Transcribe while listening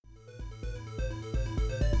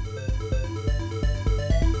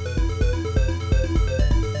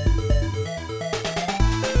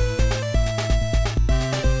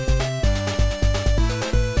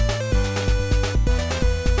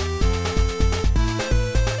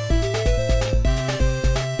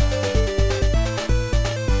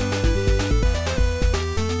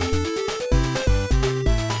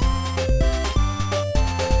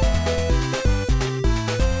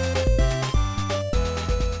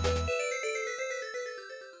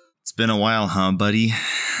been a while, huh, buddy?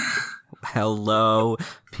 Hello,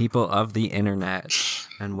 people of the internet,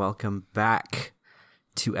 and welcome back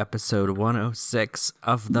to episode 106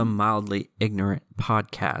 of the Mildly Ignorant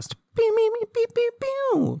Podcast. Pew, pew, pew, pew,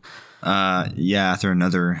 pew, pew. After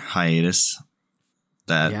another hiatus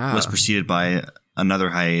that was preceded by another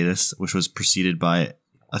hiatus, which was preceded by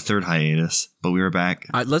a third hiatus, but we were back.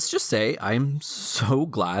 Let's just say I'm so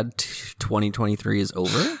glad 2023 is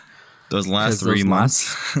over. Those last 3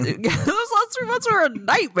 months. Those last 3 months were a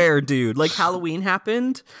nightmare, dude. Like, Halloween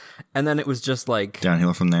happened, and then it was just like...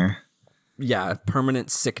 downhill from there. Yeah,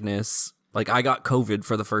 permanent sickness. Like, I got COVID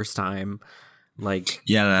for the first time. Like,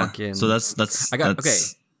 yeah, fucking... So that's... okay.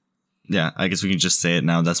 Yeah, I guess we can just say it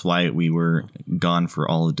now. That's why we were gone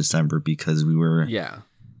for all of December, because we were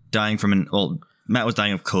dying from Matt was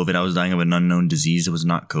dying of COVID. I was dying of an unknown disease. It was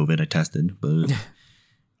not COVID. I tested, but...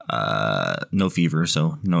 no fever,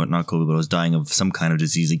 so no, not COVID, but I was dying of some kind of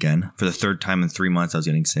disease again. For the third time in 3 months, I was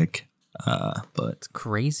getting sick. But it's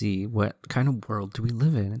crazy. What kind of world do we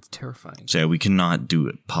live in? It's terrifying. So yeah, we cannot do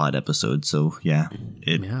a pod episode. So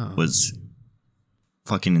it was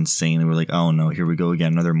fucking insane. We were like, oh no, here we go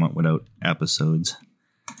again, another month without episodes.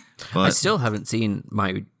 But I still haven't seen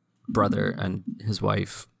my brother and his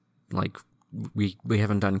wife. Like, we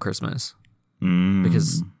haven't done Christmas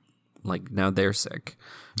because like now they're sick.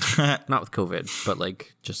 Not with COVID, but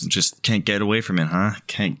like just can't get away from it, huh?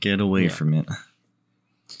 Can't get away from it.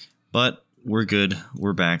 But we're good.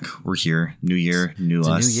 We're back. We're here. New year, new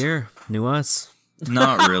us. New year, new us.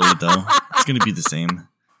 Not really though. It's gonna be the same.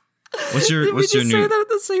 What's your say new? That at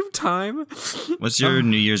the same time. What's your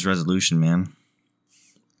New Year's resolution, man?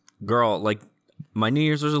 Girl, like my New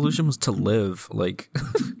Year's resolution was to live. Like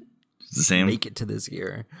it's the same. Make it to this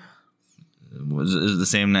year. Is it the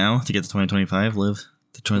same now to get to 2025? Live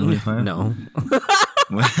to 2025? No.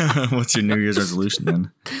 What's your New Year's resolution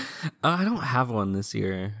then? I don't have one this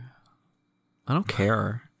year. I don't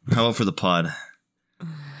care. How about for the pod?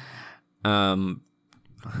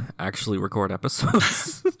 Actually record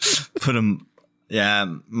episodes. Put them.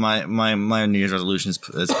 Yeah, my New Year's resolution is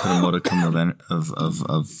put a modicum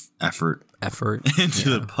of effort into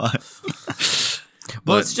the pod.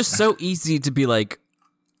 Well, it's just so easy to be like,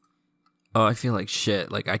 oh, I feel like shit.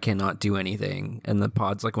 Like, I cannot do anything. And the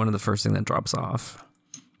pod's like one of the first thing that drops off.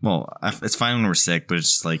 Well, it's fine when we're sick, but it's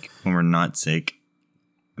just like when we're not sick.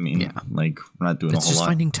 I mean, like, we're not doing a whole lot. It's just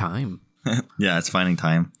finding time. Yeah, it's finding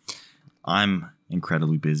time. I'm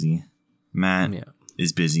incredibly busy. Matt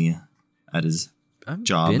is busy at his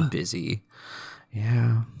job. I've been busy.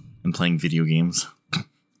 Yeah. And playing video games.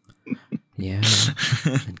 Yeah,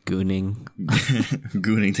 and gooning.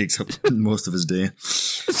 Gooning takes up most of his day,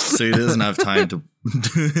 so he doesn't have time to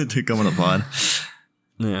come on the pod.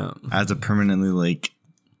 Yeah, I have to permanently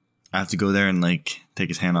I have to go there and take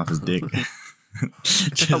his hand off his dick.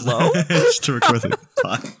 Hello, just to record the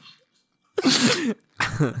pod.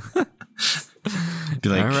 Be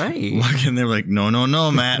like, all right, walk in there like, no,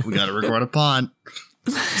 Matt, we got to record a pod.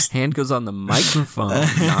 Hand goes on the microphone,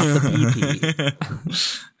 not the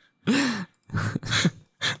PP.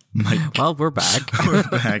 Well, we're back. We're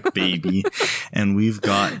back, baby. And we've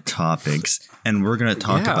got topics, and we're going to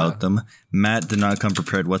talk about them. Matt did not come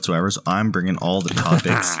prepared whatsoever, so I'm bringing all the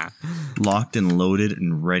topics locked and loaded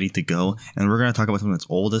and ready to go. And we're going to talk about something that's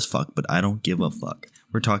old as fuck, but I don't give a fuck.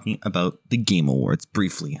 We're talking about the Game Awards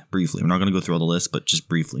briefly. We're not going to go through all the lists, but just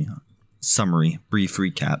briefly. Summary, brief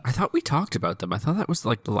recap. I thought we talked about them. I thought that was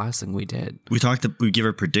like the last thing we did. We give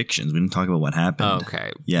our predictions. We didn't talk about what happened. Oh,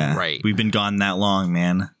 okay. Yeah. Right. We've been gone that long,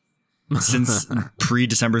 man. Since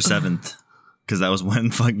pre-December 7th. Because that was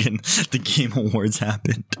when fucking the Game Awards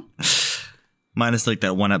happened. Minus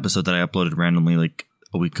that one episode that I uploaded randomly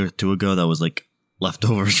a week or two ago that was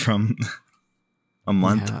leftovers from a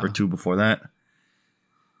month or two before that.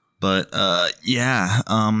 But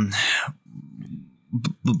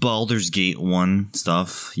Baldur's Gate won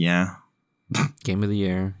stuff, Game of the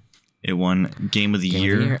year. It won Game of the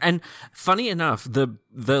Year. And funny enough, the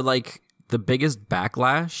biggest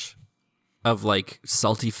backlash of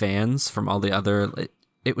salty fans from all the other,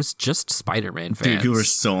 it was just Spider-Man fans. Dude, people were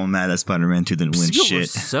so mad that Spider-Man 2 didn't win people shit. Were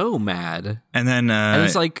so mad. And then and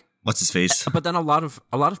it's what's his face? But then a lot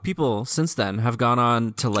of people since then have gone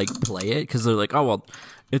on to play it because they're like, oh well,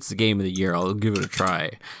 it's the Game of the Year, I'll give it a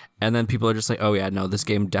try. And then people are just like, oh yeah, no, this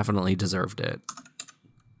game definitely deserved it.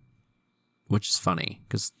 Which is funny,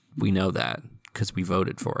 because we know that, because we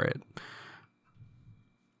voted for it.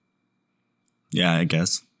 Yeah, I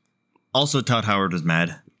guess. Also, Todd Howard was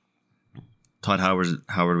mad. Todd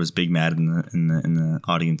Howard was big mad in the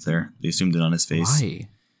audience there. They assumed it on his face. Why?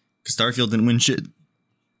 Because Starfield didn't win shit.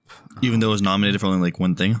 Even though it was nominated for only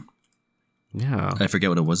one thing. Yeah. I forget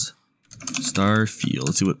what it was. Starfield.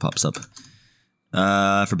 Let's see what pops up.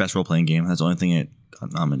 For best role playing game. That's the only thing it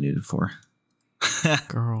got nominated for.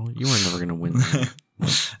 Girl, you were never gonna win that.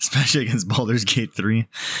 Especially against Baldur's Gate 3.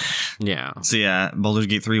 Yeah. So yeah, Baldur's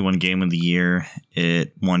Gate 3 won Game of the Year.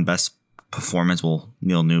 It won Best Performance. Well,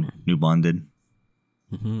 Neil Newbon did.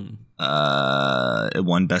 Mm-hmm. It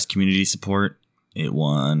won Best Community Support. It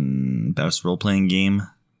won Best Role Playing Game.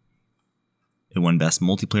 It won Best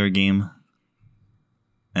Multiplayer Game.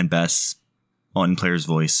 And Best On Player's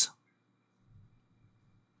Voice.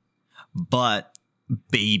 But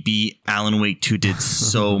baby, Alan Wake 2 did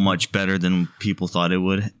so much better than people thought it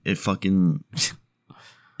would. It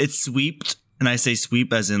sweeped, and I say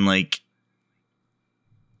sweep as in like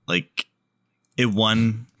it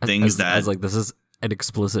won things as like this is an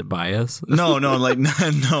explicit bias. No, like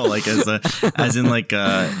as in like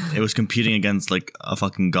it was competing against like a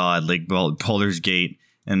fucking god, like Baldur's Gate,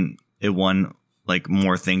 and it won like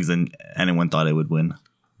more things than anyone thought it would win.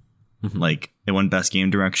 Like, it won Best Game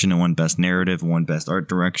Direction, it won Best Narrative, it won Best Art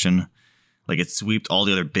Direction. Like, it sweeped all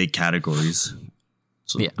the other big categories.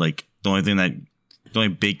 So, like, the only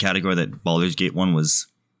big category that Baldur's Gate won was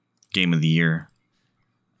Game of the Year.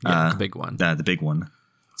 Yeah, the big one. Yeah, the big one.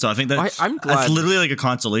 So, I think that I'm glad. That's literally like a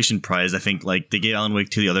consolation prize. I think, like, they gave Alan Wake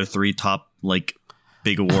 2 the other 3 top, like,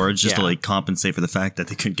 big awards just to, like, compensate for the fact that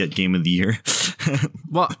they couldn't get Game of the Year.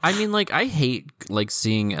 Well, I mean, like, I hate like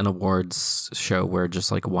seeing an awards show where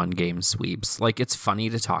just like one game sweeps. Like, it's funny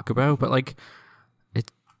to talk about, but like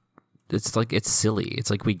it's like it's silly. It's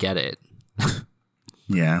like we get it.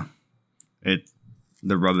 Yeah.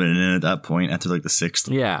 They're rubbing it in at that point after like the 6th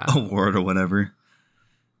award or whatever.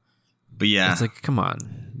 But yeah. It's like, come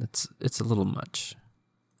on. It's a little much.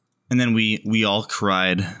 And then we all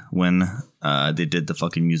cried when they did the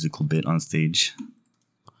fucking musical bit on stage.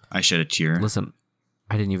 I shed a tear. Listen,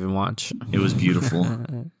 I didn't even watch. It was beautiful.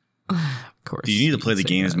 Of course. Dude, you need to play the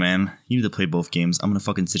games, man. You need to play both games. I'm gonna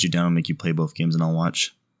fucking sit you down and make you play both games, and I'll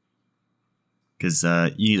watch. Because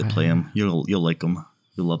you need to play them. You'll like them.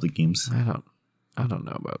 You'll love the games. I don't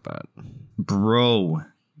know about that, bro.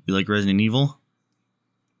 You like Resident Evil?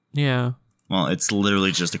 Yeah. Well, it's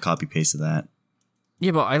literally just a copy paste of that.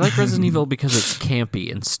 Yeah, but I like Resident Evil because it's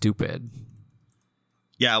campy and stupid.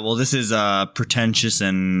 Yeah, well, this is pretentious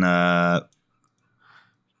and Hideo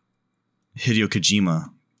Kojima.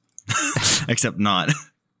 Except not.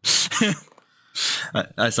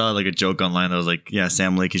 I saw like a joke online that was like, yeah,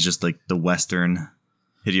 Sam Lake is just like the Western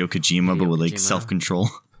Hideo Kojima, but with like self-control.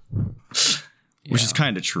 Which is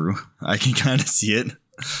kind of true. I can kind of see it.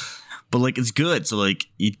 But like, it's good. So like,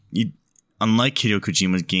 you unlike Hideo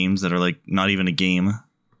Kojima's games that are like not even a game,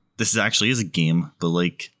 this actually is a game, but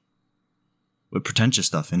like with pretentious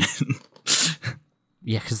stuff in it.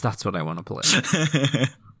 Yeah, because that's what I want to play.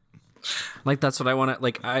 Like, that's what I want to,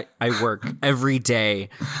 like, I work every day.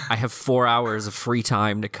 I have 4 hours of free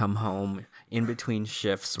time to come home in between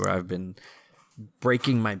shifts where I've been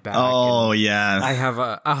breaking my back. Oh, yeah. I have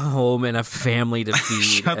a home and a family to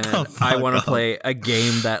feed. And I want to play a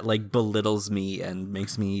game that, like, belittles me and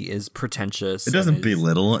makes me is pretentious. It doesn't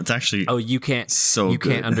belittle. It's actually you can't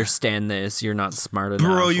understand this. You're not smart enough.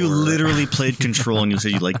 Bro, you literally played Control and you said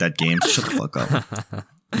you like that game. Shut the fuck up.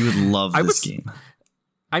 You would love this game.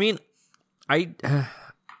 I mean,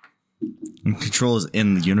 Control is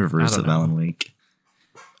in the universe of Alan Wake.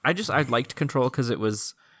 I liked Control because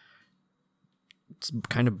it's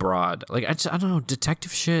kind of broad. Like, I don't know,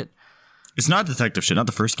 detective shit. It's not detective shit, not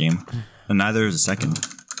the first game. And neither is the second.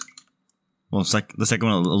 Well, the second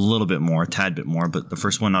one a little bit more, a tad bit more, but the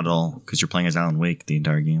first one not at all, because you're playing as Alan Wake the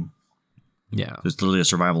entire game. Yeah. So it's literally a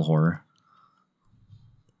survival horror.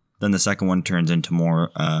 Then the second one turns into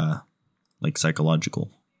more like psychological.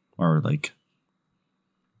 Or like,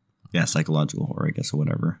 yeah, psychological horror, I guess, or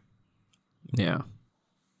whatever. Yeah.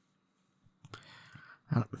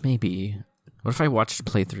 Maybe. What if I watched a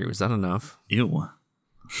playthrough? Is that enough? Ew.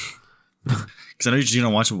 Because I know you're just going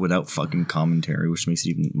to watch it without fucking commentary, which makes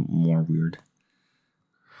it even more weird.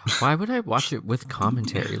 Why would I watch it with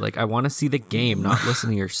commentary? Like, I want to see the game, not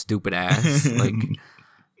listen to your stupid ass. Like,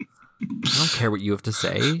 I don't care what you have to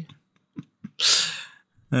say.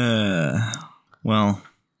 Well...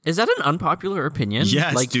 Is that an unpopular opinion?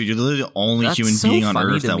 Yes, like, dude, you're literally the only human being on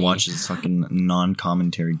Earth that watches fucking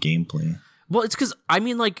non-commentary gameplay. Well, it's because, I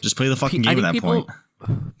mean, like... Just play the fucking game at that point.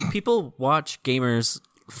 People watch gamers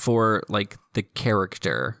for, like, the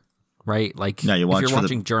character, right? Like, yeah, if you're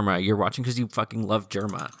watching Jerma, you're watching because you fucking love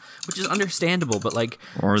Jerma, which is understandable, but, like,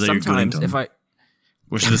 or sometimes if I...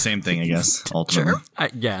 Which is the same thing, I guess, ultimately. Sure.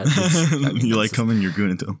 Yeah. You like him and you're good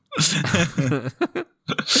into him.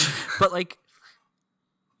 But, like...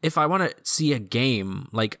 if I want to see a game,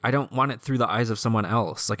 like, I don't want it through the eyes of someone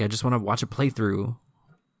else. Like, I just want to watch a playthrough.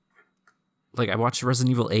 Like, I watched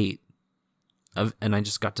Resident Evil 8, and I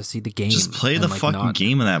just got to see the game. Just play the fucking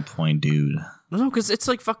game at that point, dude. No, because it's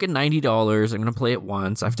like fucking $90. I'm going to play it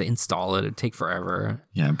once. I have to install it. It'd take forever.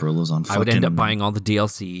 Yeah, bro lives on fucking... I would end up buying all the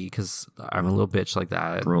DLC because I'm a little bitch like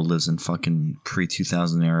that. Bro lives in fucking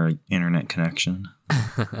pre-2000 era internet connection.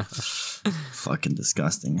 Fucking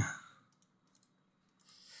disgusting.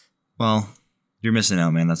 Well, you're missing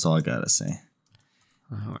out, man. That's all I gotta say.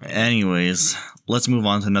 All right. Anyways, let's move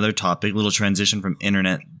on to another topic. Little transition from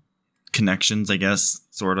internet connections, I guess,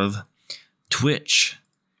 sort of. Twitch.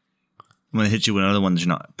 I'm gonna hit you with another one that you're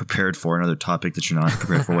not prepared for, another topic that you're not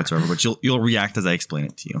prepared for whatsoever, but you'll react as I explain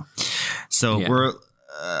it to you. So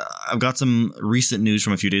I've got some recent news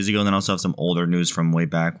from a few days ago, and then I also have some older news from way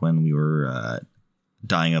back when we were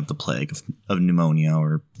dying of the plague of pneumonia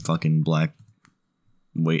or fucking black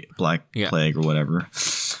plague or whatever.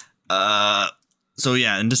 So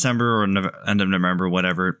yeah, in December or end of November,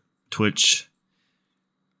 whatever, Twitch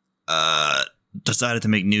decided to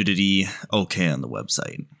make nudity okay on the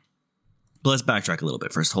website. But let's backtrack a little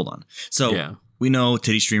bit first. Hold on. So we know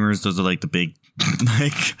titty streamers, those are like the big,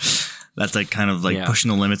 like, that's like kind of like pushing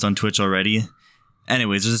the limits on Twitch already.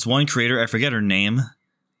 Anyways, there's this one creator, I forget her name.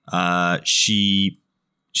 She's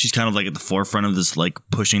kind of like at the forefront of this like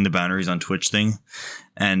pushing the boundaries on Twitch thing.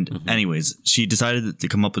 And anyways, she decided to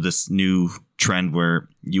come up with this new trend where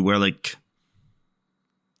you wear like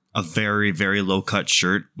a very, very low cut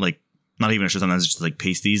shirt, like not even a shirt, sometimes it's just like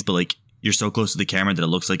pasties, but like you're so close to the camera that it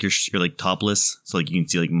looks like you're like topless. So like you can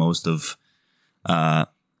see like most of her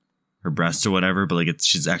breasts or whatever, but like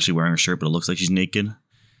she's actually wearing a shirt, but it looks like she's naked.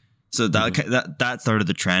 So that started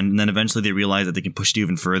the trend. And then eventually they realized that they can push it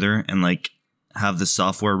even further and like have the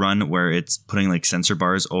software run where it's putting like sensor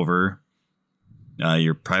bars over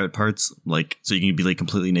your private parts, like so you can be like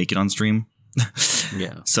completely naked on stream.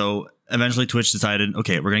 So eventually Twitch decided,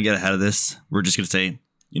 okay, we're gonna get ahead of this. We're just gonna say,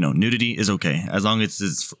 nudity is okay as long as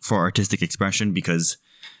it's for artistic expression, because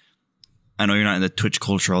I know you're not in the Twitch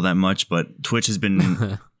culture all that much, but Twitch has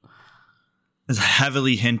been has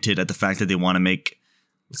heavily hinted at the fact that they want to make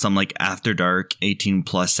some like after dark 18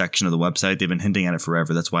 plus section of the website. They've been hinting at it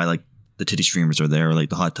forever. That's why like the titty streamers are there, or like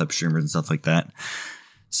the hot tub streamers and stuff like that.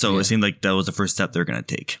 So it seemed like that was the first step they're going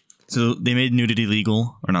to take. So they made nudity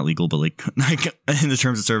legal, or not legal, but like in the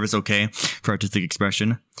terms of service, okay, for artistic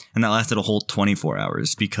expression. And that lasted a whole 24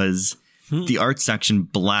 hours because the art section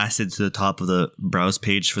blasted to the top of the browse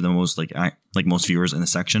page for the most like most viewers in the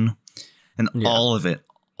section. And all of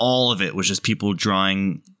it was just people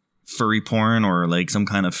drawing furry porn or like some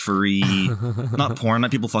kind of furry, not porn,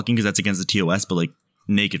 not people fucking, because that's against the TOS, but like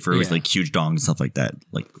naked fur with like huge dongs and stuff like that.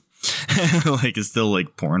 Like, like it's still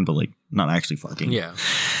like porn, but like not actually fucking. Yeah.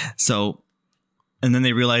 So, and then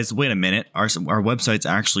they realized, wait a minute, our website's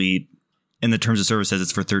actually in the terms of service says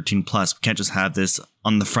it's for 13 plus. We can't just have this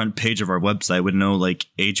on the front page of our website with no like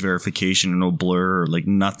age verification or no blur or like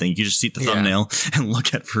nothing. You can just see the thumbnail and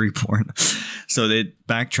look at free porn. So they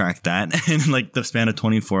backtracked that in like the span of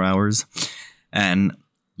 24 hours. And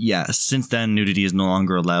since then nudity is no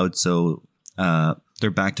longer allowed. So, they're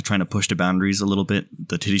back to trying to push the boundaries a little bit,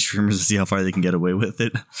 the titty streamers, to see how far they can get away with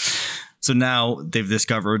it. So now they've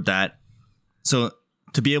discovered that, so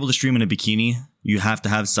to be able to stream in a bikini, you have to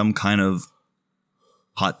have some kind of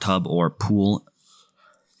hot tub or pool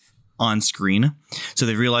on screen. So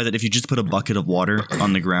they realized that if you just put a bucket of water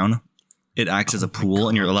on the ground, it acts as a pool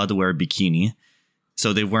and you're allowed to wear a bikini.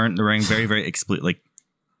 So they're wearing very, very explicit, like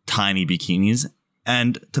tiny bikinis.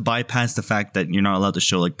 And to bypass the fact that you're not allowed to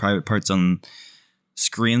show like private parts on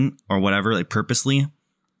screen or whatever, like purposely,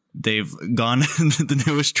 they've gone the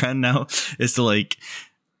newest trend now is to like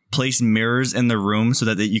place mirrors in the room so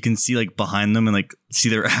that you can see like behind them and like see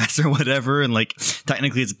their ass or whatever, and like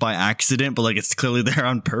technically it's by accident but like it's clearly there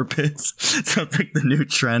on purpose. So it's like the new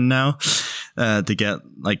trend now to get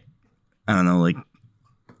like, I don't know, like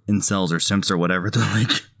incels or simps or whatever to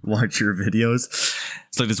like watch your videos.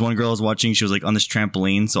 It's like this one girl I was watching, she was like on this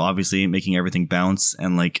trampoline, so obviously making everything bounce,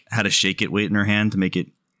 and like had a shake it weight in her hand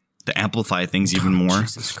to amplify things even more,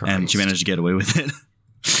 and she managed to get away with it.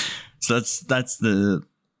 So that's the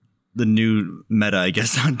new meta, I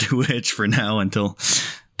guess, on Twitch for now, until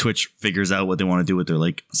Twitch figures out what they want to do with their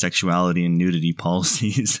like sexuality and nudity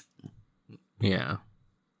policies. Yeah.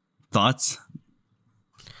 Thoughts?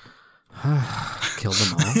 Kill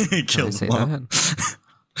them all. Kill them all.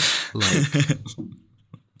 Like,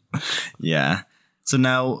 yeah. So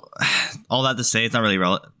now, all that to say, it's not really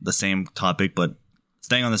the same topic, but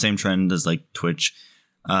staying on the same trend as like Twitch,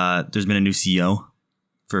 there's been a new CEO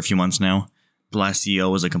for a few months now. the last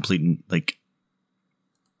CEO was a complete like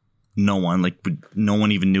no one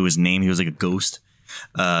even knew his name. He was like a ghost.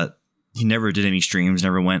 He never did any streams,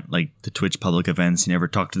 never went like to Twitch public events. He never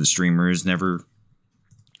talked to the streamers, never.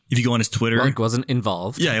 If you go on his Twitter, like wasn't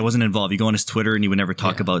involved. Yeah, it wasn't involved. You go on his Twitter and he would never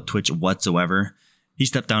talk about Twitch whatsoever. He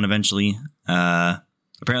stepped down eventually.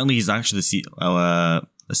 Apparently he's actually a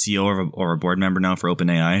CEO or a board member now for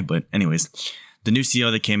OpenAI. But anyways, the new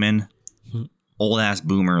CEO that came in, old ass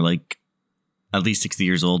boomer, like at least 60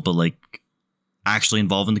 years old, but like actually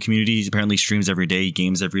involved in the community. He apparently streams every day. He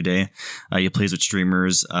games every day. He plays with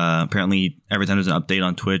streamers. Apparently every time there's an update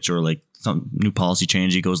on Twitch or like some new policy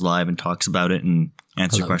change, he goes live and talks about it and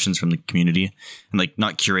answer questions from the community, and like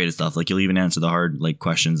not curated stuff. Like he'll even answer the hard like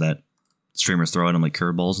questions that streamers throw at him, like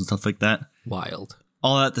curveballs and stuff like that. Wild.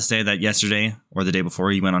 All that to say that yesterday or the day before,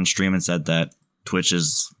 he went on stream and said that Twitch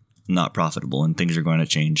is not profitable and things are going to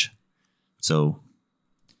change. So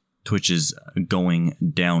Twitch is going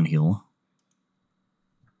downhill.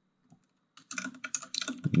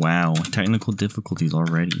 Wow, technical difficulties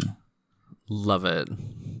already. Love it.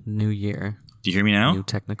 New year. Do you hear me now? New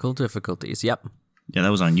technical difficulties. Yep. Yeah,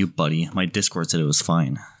 that was on you, buddy. My Discord said it was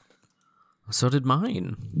fine. So did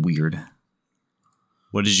mine. Weird.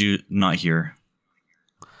 What did you not hear?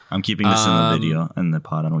 I'm keeping this in the video and the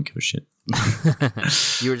pod. I don't give a shit.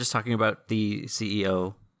 You were just talking about the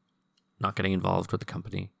CEO not getting involved with the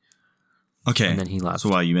company. Okay. And then he left. So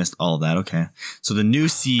wow, you missed all of that. Okay. So the new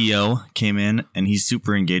CEO came in and he's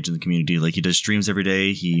super engaged in the community. Like he does streams every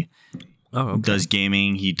day. He does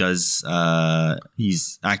gaming. He does,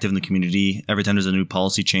 he's active in the community. Every time there's a new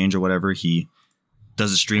policy change or whatever, he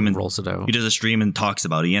does a stream and rolls it out. He does a stream and talks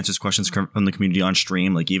about it. He answers questions from the community on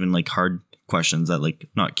stream, like even like hard questions that like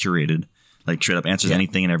not curated, like straight up answers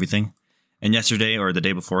anything and everything. And yesterday or the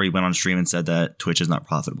day before, he went on stream and said that Twitch is not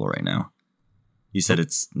profitable right now. He said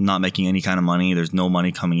it's not making any kind of money. There's no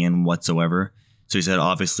money coming in whatsoever. So he said,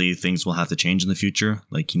 obviously things will have to change in the future.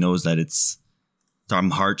 Like he knows that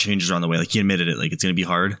some hard changes are on the way. Like he admitted it, like it's going to be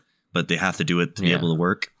hard, but they have to do it to be able to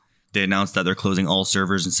work. They announced that they're closing all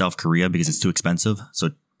servers in South Korea because it's too expensive. So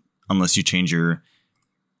unless you change your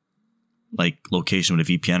like location with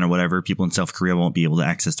a VPN or whatever, people in South Korea won't be able to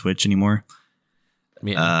access Twitch anymore.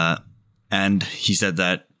 Yeah. And he said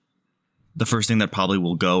that the first thing that probably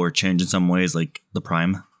will go or change in some ways, like the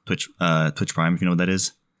Prime, Twitch Prime, if you know what that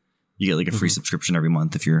is. You get like a free subscription every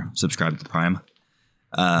month if you're subscribed to Prime.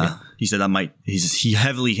 He said that he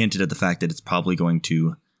heavily hinted at the fact that it's probably going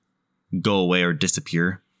to go away or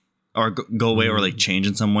disappear or go away or like change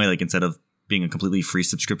in some way. Like instead of being a completely free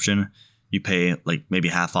subscription, you pay like maybe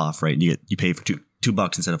half off, right? You pay for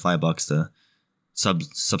 $2 instead of $5 to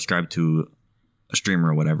subscribe to a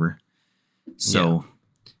streamer or whatever. So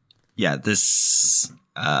this,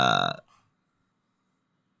 I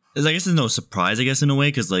guess there's no surprise, I guess, in a way,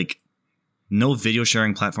 because like no video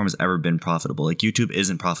sharing platform has ever been profitable. Like YouTube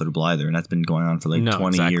isn't profitable either, and that's been going on for like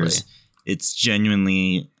 20 years. It's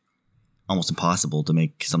genuinely almost impossible to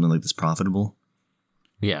make something like this profitable.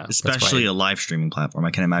 Yeah, especially a live streaming platform.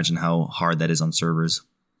 I can't imagine how hard that is on servers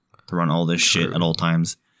to run all this shit at all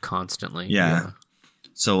times. Constantly. Yeah.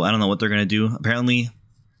 So I don't know what they're going to do. Apparently,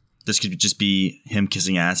 this could just be him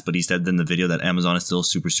kissing ass, but he said in the video that Amazon is still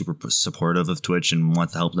super, super supportive of Twitch and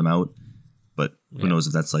wants to help them out. But who knows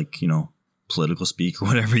if that's like, political speak or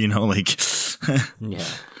whatever, like,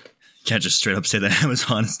 can't just straight up say that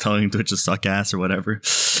Amazon is telling Twitch to suck ass or whatever.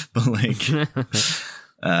 But like,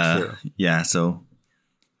 so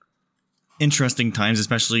interesting times,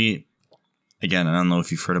 especially, again, I don't know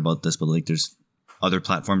if you've heard about this, but like there's other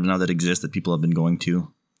platforms now that exist that people have been going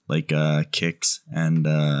to, like Kicks and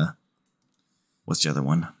what's the other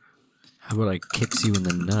one? How about I kicks you in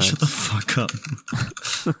the nuts? Shut the fuck up.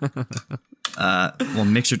 Well,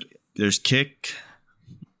 Mixer, there's Kick.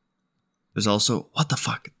 There's also, what the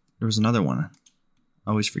fuck? There was another one. I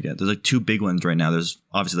always forget. There's like two big ones right now. There's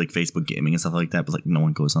obviously like Facebook gaming and stuff like that, but like no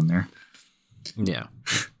one goes on there. Yeah.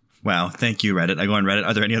 Wow. Thank you, Reddit. I go on Reddit.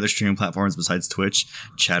 Are there any other streaming platforms besides Twitch?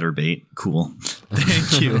 Chatterbait. Cool.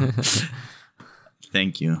 Thank you.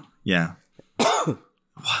 Thank you. Yeah.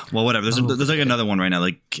 Well, whatever. There's like another one right now.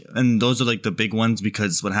 Like, and those are like the big ones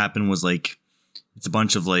because what happened was like, it's a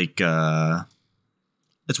bunch of like,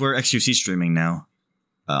 it's where XQC streaming now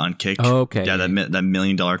on Kick. Oh, okay. Yeah, that $1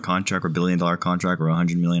 million contract or $1 billion contract or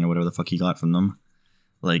 100 million or whatever the fuck he got from them.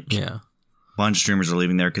 Like, a bunch of streamers are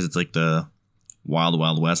leaving there because it's like the Wild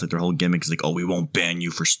Wild West. Like their whole gimmick is like, oh, we won't ban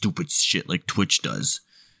you for stupid shit like Twitch does.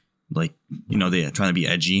 Like, they're trying to be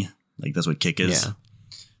edgy. Like that's what Kick is. Yeah.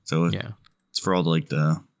 So it's for all the like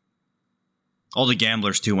all the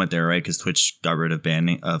gamblers too went there, right? Because Twitch got rid of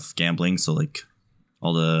banning of gambling. So like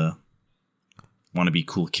all the want to be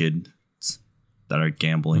cool kids that are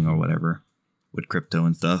gambling or whatever with crypto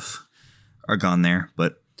and stuff are gone there.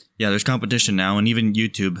 But yeah, there's competition now, and even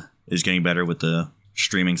YouTube is getting better with the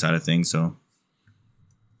streaming side of things. So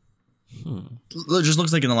it just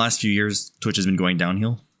looks like in the last few years, Twitch has been going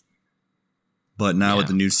downhill. But now with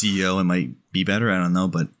the new CEO, it might be better. I don't know,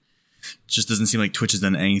 but it just doesn't seem like Twitch has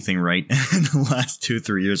done anything right in the last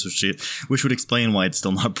 2-3 years, which would explain why it's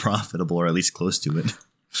still not profitable, or at least close to it.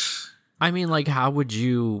 I mean, like, how would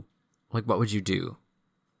you, like, what would you do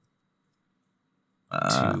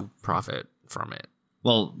to profit from it?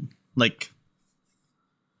 Well, like,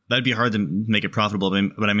 that'd be hard to make it profitable,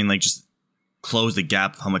 but I mean, like, just close the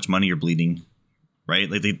gap of how much money you're bleeding, right?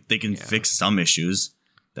 Like, they can fix some issues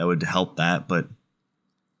that would help that, but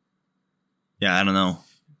yeah, I don't know.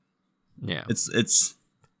 Yeah, it's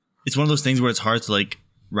one of those things where it's hard to like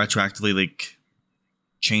retroactively like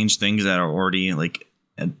change things that are already like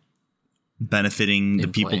benefiting the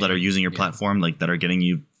people that are using your platform, like that are getting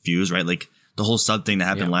you views, right? Like the whole sub thing that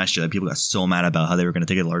happened last year that people got so mad about how they were going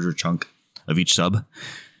to take a larger chunk of each sub.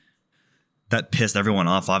 That pissed everyone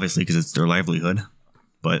off, obviously, because it's their livelihood.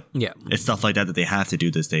 But it's stuff like that they have to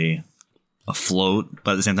do to stay afloat.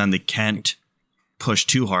 But at the same time, they can't push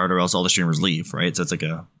too hard or else all the streamers leave, right? So it's like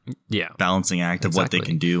a balancing act of what they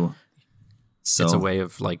can do. So it's a way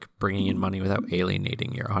of like bringing in money without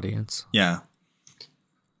alienating your audience. Yeah.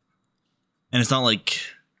 And it's not like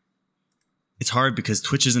it's hard because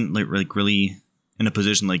Twitch isn't like really in a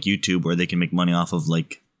position like YouTube where they can make money off of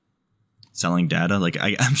like selling data. Like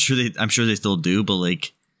I'm sure they still do, but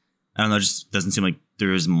like I don't know, it just doesn't seem like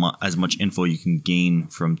there is as much info you can gain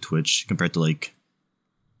from Twitch compared to like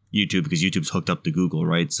YouTube, because YouTube's hooked up to Google,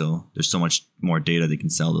 right? So there's so much more data they can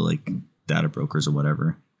sell to like data brokers or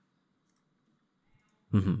whatever.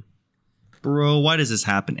 Bro, why does this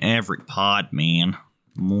happen every pod, man?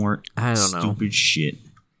 More stupid shit.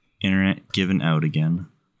 Internet given out again.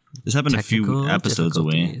 This happened a few episodes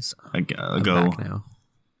ago. This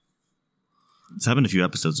happened a few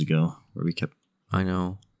episodes ago where we kept. I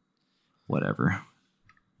know. Whatever.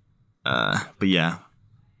 But yeah,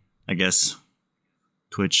 I guess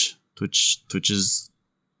Twitch is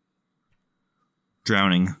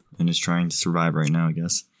drowning and is trying to survive right now, I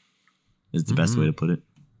guess, is the best way to put it.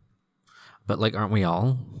 But like, aren't we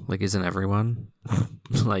all? Like, isn't everyone?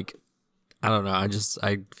 Like, I don't know. I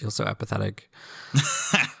feel so apathetic.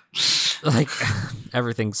 Like,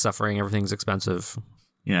 everything's suffering. Everything's expensive.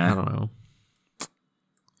 Yeah. I don't know.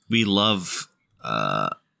 We love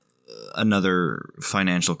another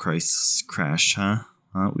financial crisis crash, huh?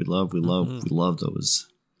 We love those.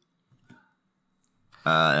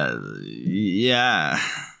 Yeah.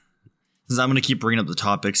 Since I'm gonna keep bringing up the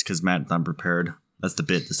topics because Matt's not prepared. That's the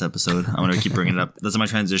bit this episode. I'm gonna keep bringing it up. That's my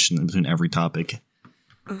transition in between every topic.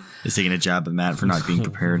 Is taking a jab at Matt for not being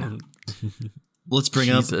prepared. Let's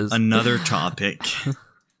bring up another topic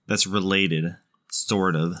that's related,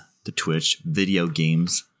 sort of, to Twitch, video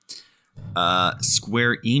games.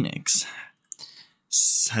 Square Enix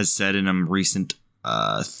has said in a recent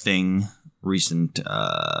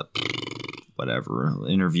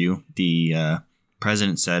interview, the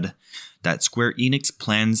president said that Square Enix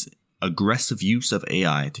plans aggressive use of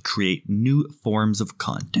AI to create new forms of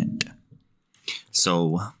content.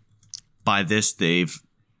 So by this, they've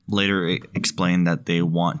later explained that they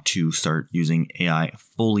want to start using AI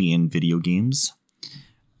fully in video games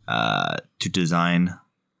to design,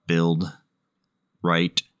 build,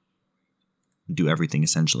 write, do everything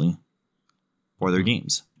essentially for their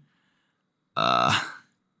games.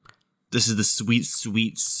 This is the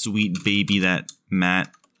sweet baby that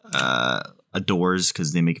Matt adores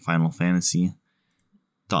because they make Final Fantasy.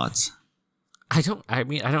 Thoughts?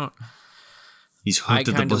 He's hooked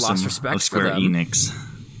at the bosom of Square Enix.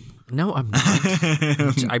 No, I'm not.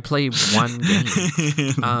 I play one game.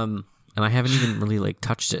 And I haven't even really like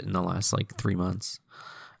touched it in the last like 3 months.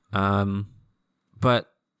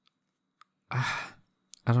 But I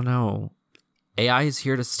don't know. AI is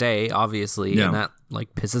here to stay, obviously, and that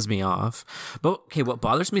like pisses me off. But okay, what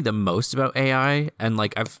bothers me the most about AI, and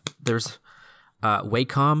like there's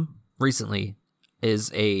Wacom recently is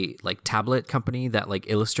a like tablet company that like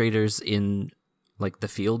illustrators in like the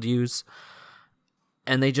field use,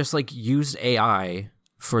 and they just like used AI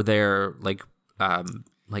for their like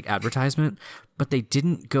advertisement, but they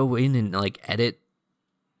didn't go in and like edit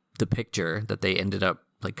the picture that they ended up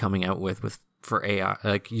like coming out with for AI,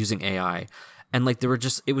 like using AI. And like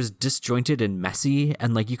it was disjointed and messy,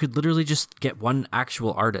 and like you could literally just get one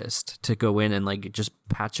actual artist to go in and like just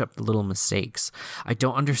patch up the little mistakes. I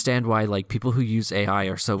don't understand why like people who use AI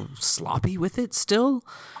are so sloppy with it still.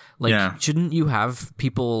 Like, shouldn't you have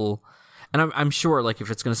people? And I'm sure like if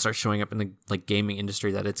it's going to start showing up in the like gaming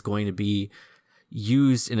industry that it's going to be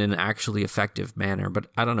used in an actually effective manner. But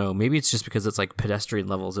I don't know, maybe it's just because it's like pedestrian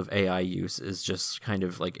levels of AI use is just kind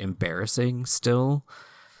of like embarrassing still.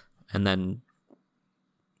 And then,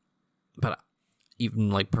 but even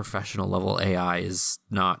like professional level AI is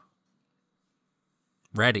not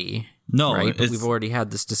ready. No, right? But we've already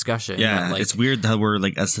had this discussion. Yeah, that, like, it's weird that we're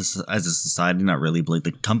like as a society, not really, but like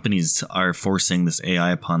the companies are forcing this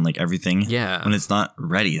AI upon like everything. Yeah, when it's not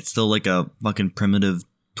ready. It's still like a fucking primitive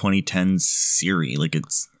 2010s Siri. Like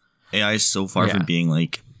it's AI is so far from being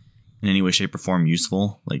like in any way, shape, or form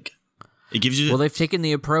useful. Like it gives you. Well, they've taken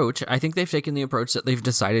the approach. I think they've taken the approach that they've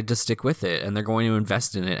decided to stick with it, and they're going to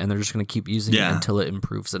invest in it, and they're just going to keep using it until it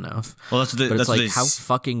improves enough. Well, that's what they, but it's like how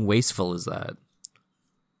fucking wasteful is that?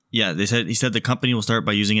 Yeah, he said the company will start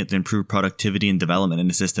by using it to improve productivity and development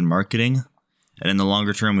and assist in marketing. And in the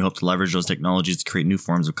longer term, we hope to leverage those technologies to create new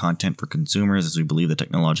forms of content for consumers as we believe that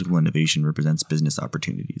technological innovation represents business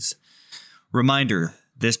opportunities. Reminder,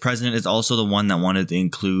 this president is also the one that wanted to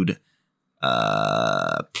include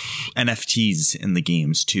NFTs in the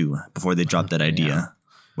games too, before they dropped that idea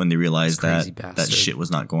when they realized that shit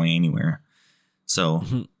was not going anywhere. So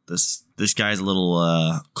this guy's a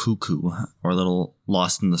little cuckoo or a little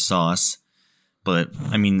lost in the sauce. But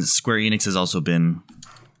I mean, Square Enix has also been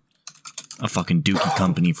a fucking dookie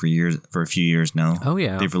company for a few years now. Oh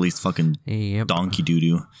yeah, they've released fucking donkey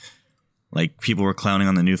doo-doo. Like people were clowning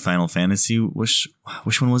on the new Final Fantasy. Which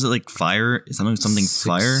one was it? Like Fire? Something 16?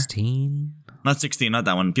 Fire? 16? Not 16, not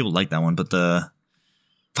that one. People like that one, but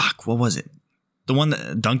what was it? The one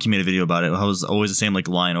that Donkey made a video about it. It was always the same like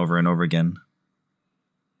line over and over again.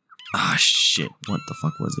 Ah, shit. What the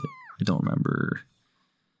fuck was it? I don't remember.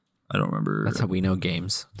 That's how we know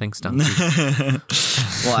games. Thanks, Donkey.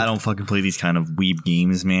 Well, I don't fucking play these kind of weeb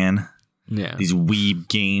games, man. Yeah. These weeb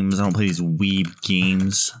games. I don't play these weeb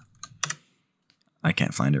games. I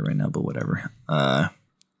can't find it right now, but whatever.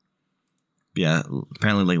 Yeah,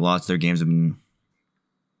 apparently like lots of their games have been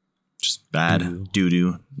just bad.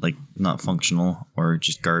 Doo-doo. Like not functional or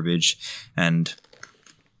just garbage. And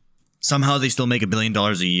somehow they still make $1 billion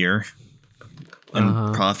a year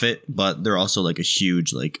in profit, but they're also like a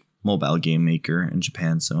huge like mobile game maker in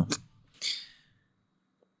Japan. So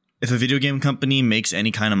if a video game company makes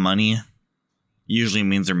any kind of money, usually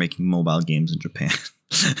means they're making mobile games in Japan.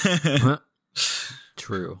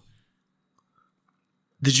 True.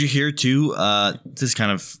 Did you hear too? This is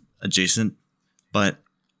kind of adjacent, but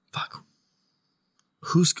fuck.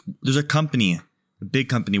 There's a company, a big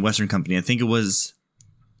company, Western company. I think it was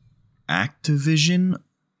Activision.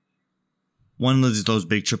 One of those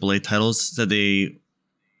big AAA titles said they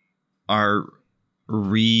are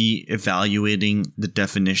re-evaluating the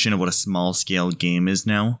definition of what a small scale game is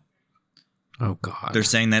now. Oh God. They're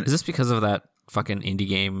saying that. Is this because of that fucking indie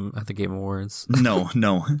game at the Game Awards? No.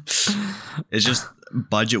 It's just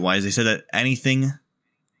budget wise. They said that anything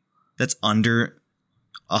that's under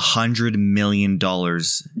 $100 million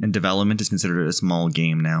in development is considered a small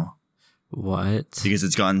game now. What? Because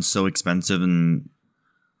it's gotten so expensive and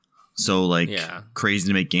so crazy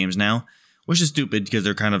to make games now, which is stupid because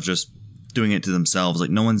they're kind of just doing it to themselves. Like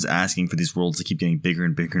no one's asking for these worlds to keep getting bigger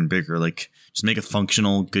and bigger and bigger. Like just make a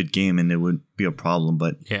functional, good game and it would be a problem.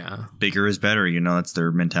 But bigger is better. You know, that's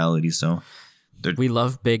their mentality. So we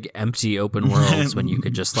love big, empty, open worlds when you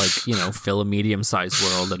could just fill a medium-sized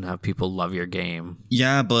world and have people love your game.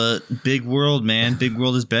 Yeah, but big world, man. Big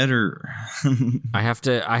world is better. I have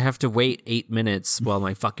to wait 8 minutes while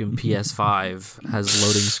my fucking PS5 has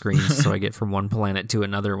loading screens so I get from one planet to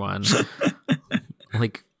another one.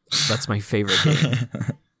 Like, that's my favorite game.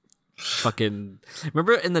 Fucking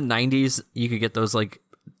remember in the 90s you could get those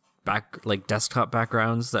desktop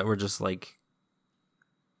backgrounds that were just like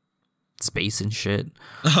space and shit.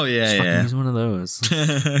 Oh yeah. Use one of those.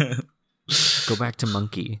 Go back to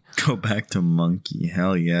Monkey.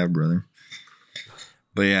 Hell yeah, brother.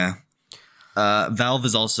 But yeah, Valve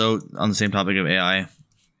is also on the same topic of AI,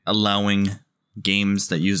 allowing games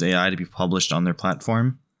that use AI to be published on their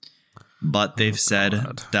platform. But they've said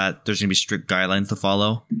that there's going to be strict guidelines to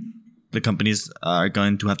follow. The companies are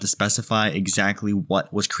going to have to specify exactly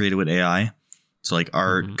what was created with AI. So like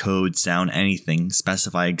art, code, sound, anything,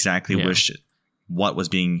 specify exactly what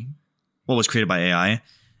was created by AI,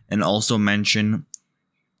 and also mention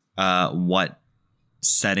what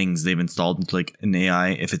settings they've installed into like an AI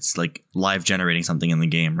if it's like live generating something in the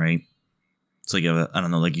game, right? It's like I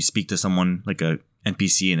don't know, like you speak to someone like a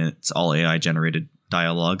NPC and it's all AI generated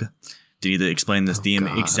dialogue. They need to explain this theme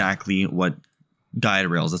exactly what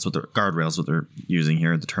guardrails what they're using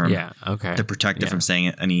here, the term. Yeah, okay. To protect it from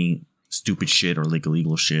saying any stupid shit or like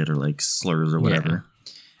illegal shit or like slurs or whatever.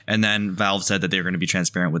 And then Valve said that they were going to be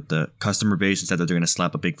transparent with the customer base and said that they're going to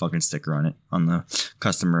slap a big fucking sticker on it on the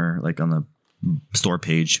customer, like on the store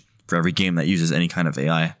page for every game that uses any kind of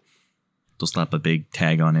AI. They'll slap a big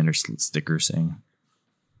tag on it or sticker saying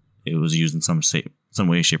it was used in some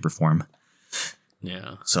way, shape, or form.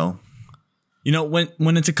 Yeah. So, you know,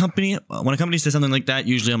 when it's a company, when a company says something like that,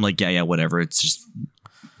 usually I'm like, yeah, whatever. It's just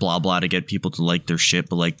blah blah to get people to like their shit.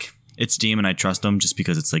 But like, it's Steam and I trust them just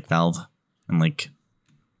because it's like Valve and like.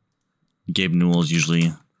 Gabe Newell's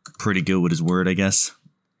usually pretty good with his word, I guess.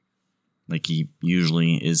 Like he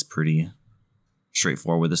usually is pretty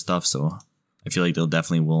straightforward with this stuff, so I feel like they'll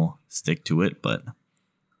definitely will stick to it, but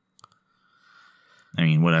I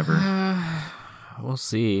mean, whatever. We'll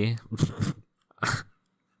see.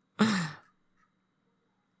 I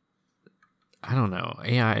don't know.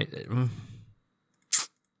 AI.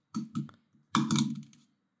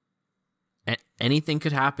 Anything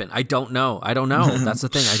could happen. I don't know. That's the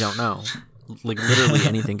thing. I don't know. Like literally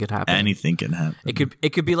anything could happen. Anything can happen.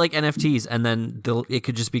 It could be like NFTs, and then it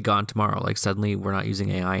could just be gone tomorrow. Like suddenly we're not using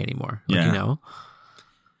AI anymore. Like, you know.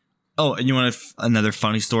 Oh, and you want another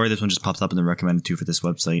funny story? This one just pops up in the recommended too for this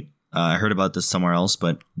website. I heard about this somewhere else,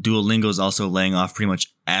 but Duolingo is also laying off pretty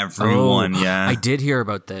much everyone. Yeah, I did hear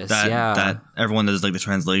about this. That everyone that does like the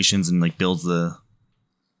translations and like builds the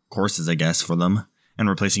courses, I guess, for them and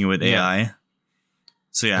replacing it with AI.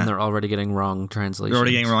 So yeah, and they're already getting wrong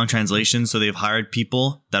translations. So they've hired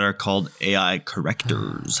people that are called AI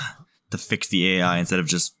correctors to fix the AI instead of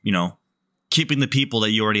just, you know, keeping the people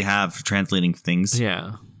that you already have for translating things.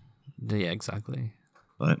 Yeah, exactly.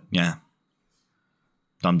 But yeah,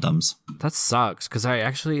 dum-dums. That sucks because I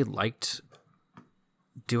actually liked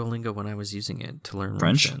Duolingo when I was using it to learn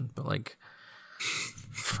French, Russian, but like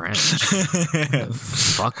French.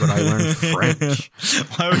 Fuck would I learn French?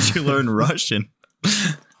 Why would you learn Russian?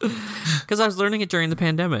 Because I was learning it during the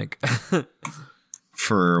pandemic.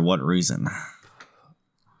 For what reason?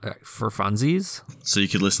 For funsies. So you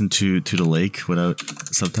could listen to the lake without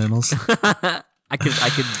subtitles.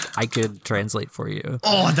 I could translate for you.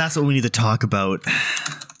 Oh, that's what we need to talk about.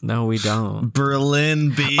 No, we don't. Berlin,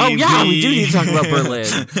 baby. Oh yeah, we do need to talk about Berlin.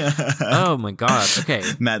 Oh my god. Okay,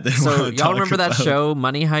 Matt. So y'all remember that show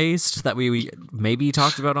Money Heist that we maybe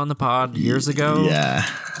talked about on the pod years ago? Yeah.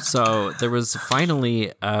 So there was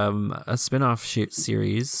finally a spin-off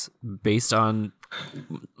series based on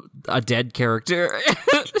a dead character.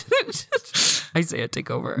 Isaiah, take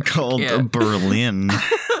over. Called Berlin.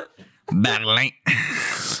 Berlin.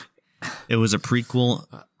 It was a prequel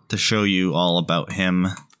to show you all about him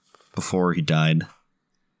before he died.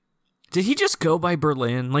 Did he just go by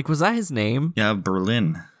Berlin? Like, was that his name? Yeah,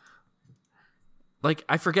 Berlin. Like,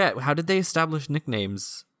 I forget. How did they establish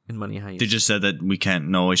nicknames in Money Heist? They just said that we can't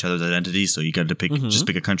know each other's identities, so you got to pick just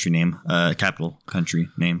pick a country name, capital country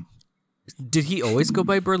name. Did he always go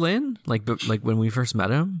by Berlin? Like when we first met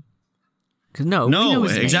him? 'Cause no,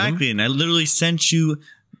 exactly. Name. And I literally sent you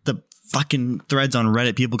the fucking threads on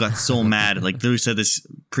Reddit. People got so mad. Like, literally said this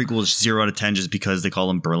prequel is 0 out of 10 just because they call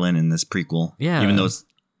him Berlin in this prequel. Yeah. Even though it's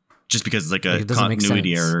just because it's like a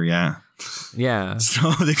continuity error. Yeah. Yeah.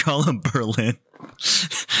 So they call him Berlin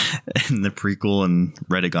in the prequel, and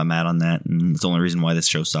Reddit got mad on that. And it's the only reason why this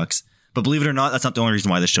show sucks. But believe it or not, that's not the only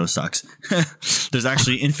reason why this show sucks. There's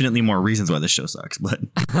actually infinitely more reasons why this show sucks, but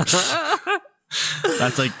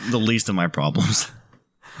that's like the least of my problems.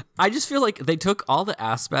 I just feel like they took all the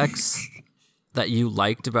aspects that you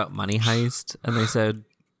liked about Money Heist and they said,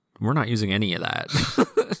 we're not using any of that.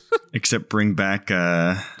 Except bring back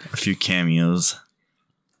a few cameos.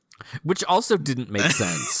 Which also didn't make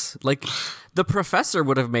sense. Like, the professor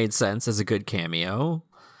would have made sense as a good cameo,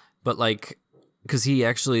 but like, because he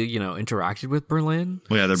actually, you know, interacted with Berlin.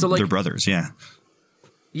 Well, yeah, they're brothers, yeah.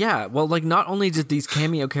 Yeah, well, like, not only did these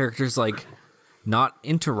cameo characters, like, not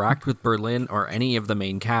interact with Berlin or any of the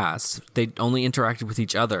main cast, they only interacted with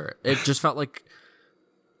each other. It just felt like,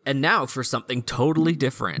 and now for something totally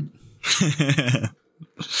different.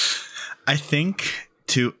 I think,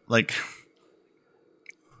 too, like,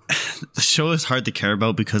 the show is hard to care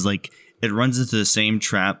about because, like, it runs into the same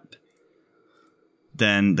trap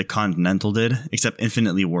than the Continental did, except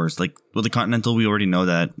infinitely worse. Like, with the Continental, we already know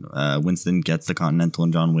that Winston gets the Continental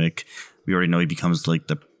in John Wick. We already know he becomes, like,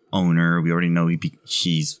 the owner. We already know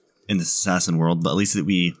he's in the assassin world, but at least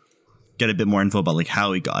we get a bit more info about, like,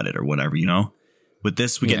 how he got it or whatever, you know? With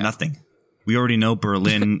this, we get nothing. We already know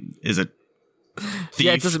Berlin is a thief.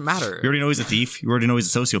 Yeah, it doesn't matter. We already know he's a thief. We already know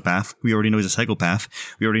he's a sociopath. We already know he's a psychopath.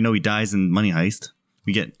 We already know he dies in Money Heist.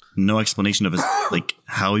 We get no explanation of his, like,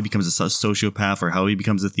 how he becomes a sociopath or how he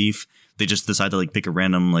becomes a thief. They just decide to, like, pick a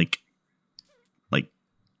random, like,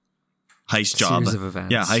 heist job. Series of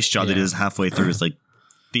events. Yeah, heist job that is halfway through his like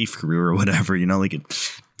thief career or whatever. You know, like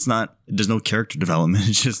it's not. There's no character development.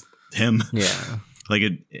 It's just him. Yeah. Like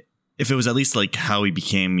if it was at least like how he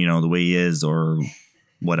became, you know, the way he is or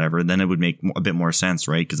whatever, then it would make a bit more sense,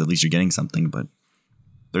 right? Because at least you're getting something. But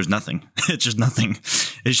there's nothing. It's just nothing.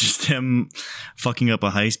 It's just him fucking up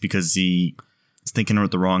a heist because he is thinking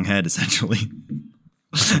with the wrong head, essentially.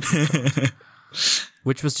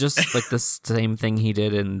 Which was just like the same thing he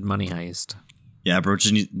did in Money Heist. Yeah, bro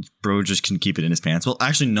just can keep it in his pants. Well,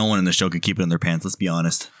 actually, no one in the show could keep it in their pants. Let's be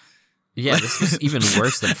honest. Yeah, this was even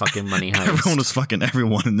worse than fucking Money Heist. Everyone was fucking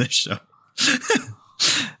everyone in this show.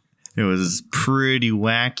 It was pretty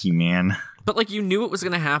wacky, man. But like you knew it was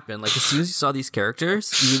gonna happen. Like as soon as you saw these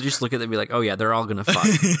characters, you would just look at them and be like, "Oh yeah, they're all gonna fuck."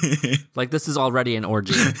 Like this is already an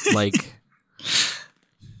orgy. Like,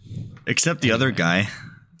 except the other guy,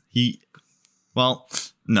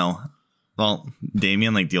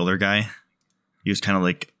 Damien, like the older guy, he was kind of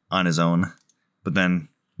like on his own, but then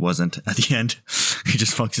wasn't at the end. He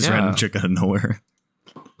just fucks his random chick out of nowhere.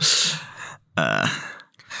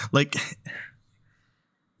 Like,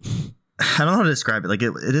 I don't know how to describe it. Like,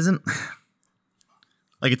 it isn't.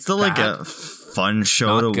 Like, it's still like a fun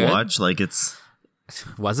show to watch. Like,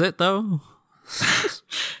 was it though?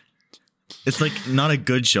 It's like not a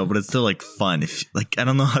good show, but it's still like fun. Like, I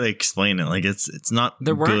don't know how to explain it. Like, it's not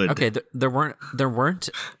good. Okay, there weren't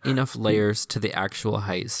enough layers to the actual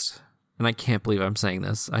heist. And I can't believe I'm saying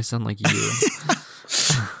this. I sound like you.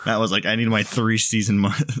 That was like, I need my 3-season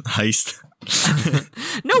heist.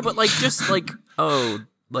 No, but like, just like, oh,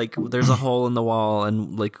 like there's a hole in the wall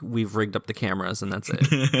and like we've rigged up the cameras and that's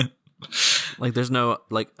it. Like there's no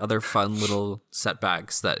like other fun little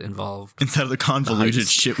setbacks that involved instead of the convoluted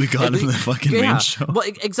shit we got in the fucking main show. Well,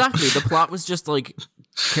 exactly. The plot was just like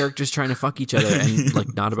characters trying to fuck each other and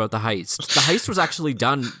like not about the heist. The heist was actually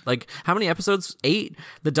done. Like how many episodes? 8.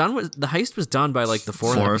 The heist was done by like the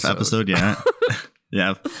fourth episode. Yeah.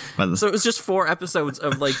 Yeah. So it was just 4 episodes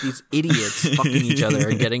of like these idiots fucking each other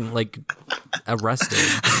and getting like arrested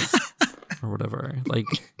or whatever. Like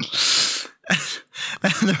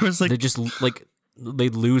there was like they just like they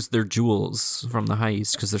lose their jewels from the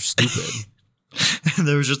heist because they're stupid.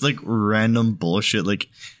 There was just like random bullshit like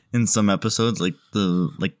in some episodes, like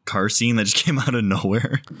the car scene that just came out of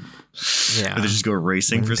nowhere. Yeah, where they just go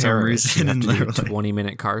racing for some reason, and do a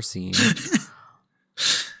 20-minute car scene.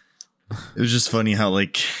 It was just funny how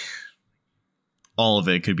like all of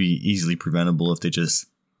it could be easily preventable if they just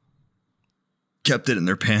kept it in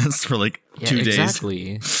their pants for like 2 days.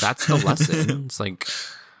 Exactly. That's the lesson. It's like,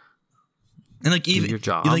 and like even your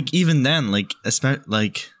job. Like even then, like especially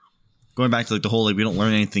like going back to like the whole like we don't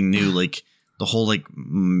learn anything new. Like the whole like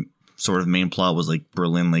sort of main plot was like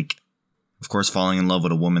Berlin, like of course falling in love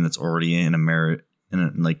with a woman that's already married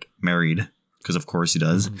because of course he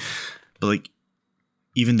does. Mm-hmm. But like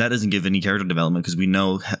even that doesn't give any character development because we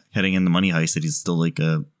know heading in the Money Heist that he's still like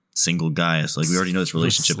a single guy. So like we already know this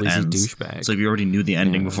relationship ends. Douchebag. So like we already knew the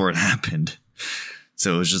ending before it happened.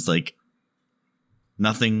 So it was just like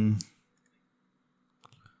nothing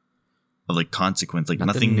of like consequence. Like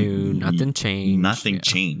nothing new, nothing changed. Nothing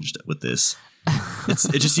changed with this.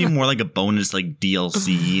 It just seemed more like a bonus like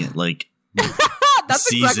DLC like that's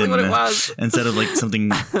season exactly what it was. instead of a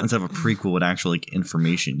prequel with actual like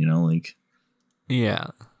information, you know, like yeah.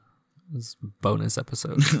 It's bonus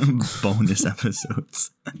episodes. Bonus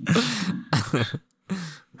episodes.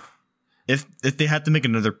 If they had to make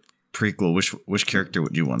another prequel, which character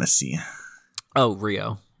would you want to see? Oh,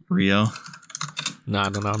 Rio. Rio? No, I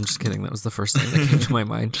don't know. I'm just kidding. That was the first thing that came to my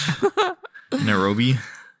mind. Nairobi?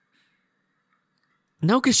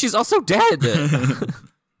 No, because she's also dead.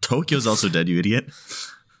 Tokyo's also dead, you idiot.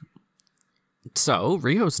 So,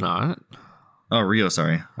 Rio's not. Oh, Rio,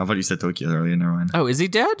 sorry. I thought you said Tokyo earlier. Never mind. Oh, is he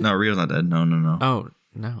dead? No, Rio's not dead. No. Oh,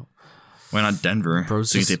 no. Why not Denver?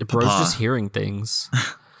 Bro's just hearing things.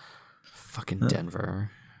 Fucking Denver.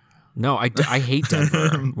 No, I hate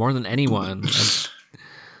Denver more than anyone.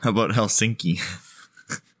 How about Helsinki?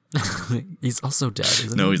 He's also dead,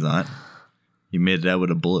 isn't he? No, he's not. He made it out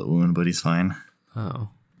with a bullet wound, but he's fine. Oh.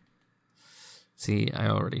 See, I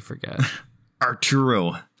already forget.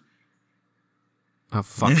 Arturo. Oh,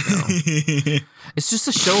 fuck no. It's just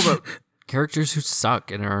a show about characters who suck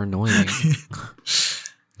and are annoying.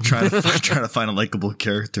 Try to find a likable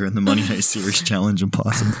character in the Money Heist series. Challenge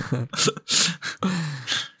impossible.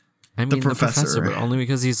 I mean, the professor, but only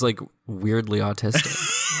because he's like weirdly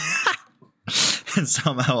autistic. And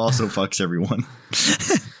somehow also fucks everyone.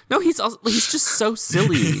 No, he's just so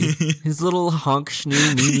silly. His little honk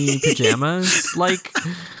schnoo mini pajamas, like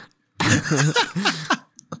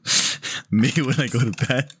me when I go to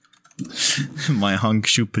bed. My hunk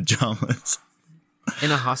shoe pajamas.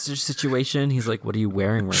 In a hostage situation, he's like, "What are you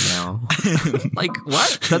wearing right now?" Like,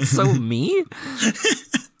 what? That's so me.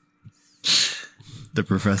 The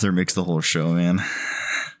professor makes the whole show, man.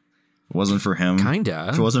 If it wasn't for him. Kinda.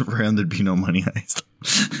 If it wasn't for him, there'd be no Money Heist.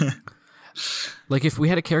 Like, if we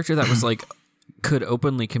had a character that was like, could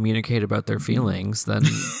openly communicate about their feelings, then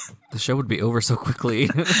the show would be over so quickly.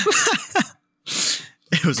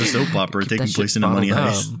 It was a soap opera taking place in a Money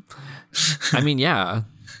Heist. I mean, yeah.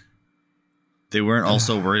 They weren't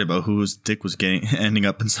also worried about whose dick was ending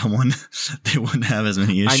up in someone. They wouldn't have as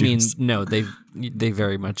many issues. I mean, no, they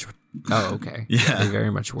very much. Oh, okay. Yeah. They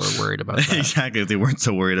very much were worried about that. Exactly. If they weren't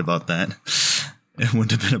so worried about that, it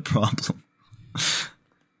wouldn't have been a problem.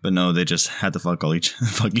 But no, they just had to fuck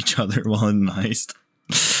each other while in the heist.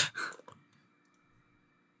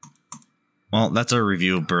 Well, that's our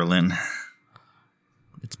review of Berlin.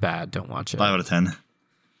 It's bad. Don't watch it. 5 out of 10.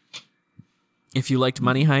 If you liked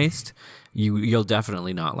Money Heist, you'll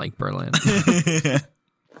definitely not like Berlin.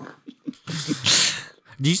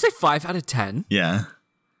 Did you say 5 out of 10? Yeah.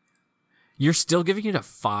 You're still giving it a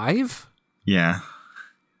 5? Yeah.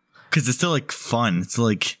 Because it's still like fun. It's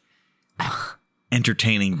like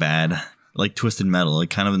entertaining bad. Like Twisted Metal, like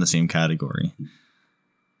kind of in the same category.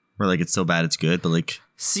 Where like it's so bad it's good, but like...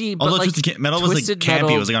 See, but although like Twisted Metal was like campy, Metal,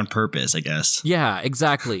 it was like on purpose, I guess. Yeah,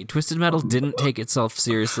 exactly. Twisted Metal didn't take itself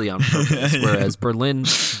seriously on purpose, whereas Berlin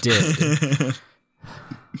did.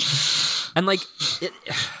 And like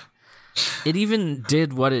it even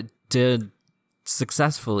did what it did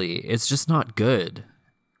successfully. It's just not good.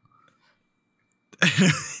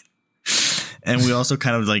 And we also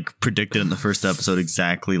kind of like predicted in the first episode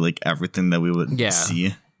exactly like everything that we would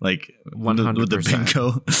see. Like 100%. With the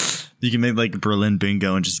bingo. You can make like Berlin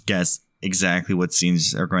bingo and just guess exactly what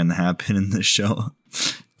scenes are going to happen in the show.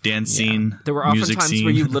 Dance scene. There were often music times scene.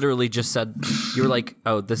 where you literally just said, you were like,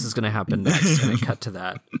 oh, this is going to happen next. And it cut to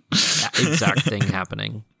that exact thing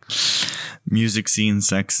happening. Music scene,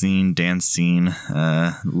 sex scene, dance scene,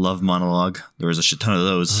 love monologue. There was a shit ton of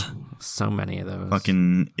those. So many of those.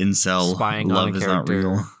 Fucking incel. Spying love on a is character.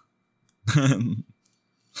 not real.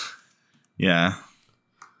 Yeah.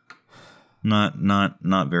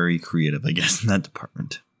 Not very creative, I guess, in that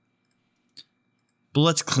department. But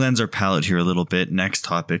let's cleanse our palate here a little bit. Next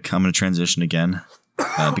topic. I'm going to transition again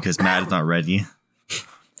because Matt is not ready.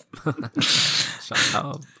 Shut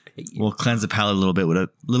up. We'll cleanse the palate a little bit with a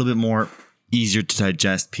little bit more easier to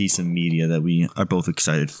digest piece of media that we are both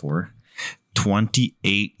excited for.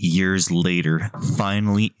 28 years later,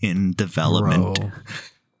 finally in development.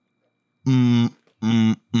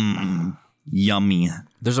 Yummy.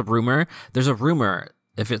 There's a rumor.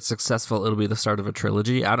 If it's successful, it'll be the start of a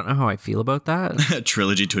trilogy. I don't know how I feel about that. A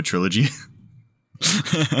trilogy to a trilogy.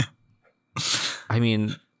 I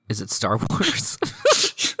mean, is it Star Wars?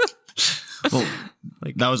 Well,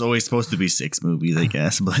 like that was always supposed to be 6 movies, I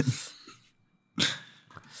guess, but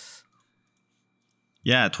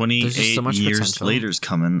yeah, 28 so much years potential. later is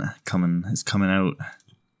coming out,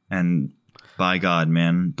 and by God,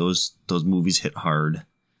 man, those movies hit hard.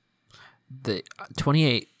 The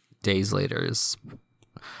 28 days later is.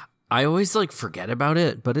 I always like forget about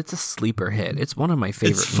it, but it's a sleeper hit. It's one of my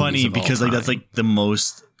favorite. It's funny because like that's like the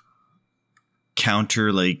most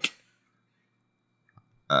counterculture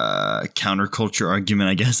argument,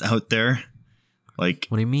 I guess, out there. Like,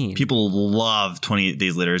 what do you mean? People love 28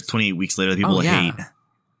 days later. It's 28 weeks later. People hate.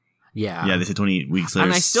 Yeah, they say 28 weeks later.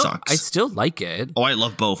 And I sucks. still like it. Oh, I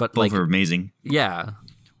love both. But both like, are amazing. Yeah.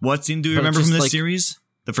 What scene do you remember from this series?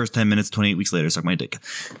 The first 10 minutes, 28 weeks later, suck my dick.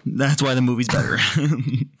 That's why the movie's better.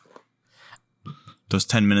 Those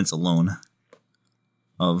 10 minutes alone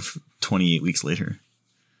of 28 weeks later.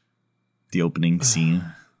 The opening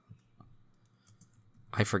scene.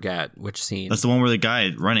 I forget which scene. That's the one where the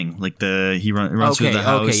guy running, like he runs through the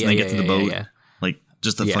house and they get to the boat. Yeah. Like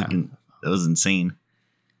just the fucking, that was insane.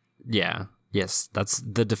 Yeah. Yes. That's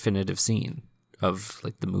the definitive scene of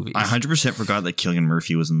like the movies. I 100% forgot that Cillian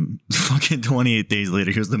Murphy was in fucking 28 days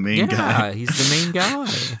later. He was the main guy. Yeah, he's the main guy.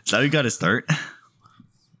 Is that how he got his start?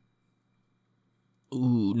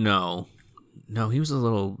 Ooh, no. No, he was a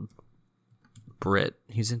little Brit.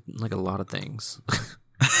 He's in like a lot of things.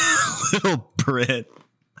 Little Brit.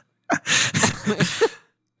 I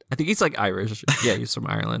think he's like Irish. Yeah, he's from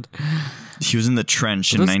Ireland. He was in The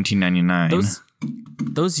Trench in 1999.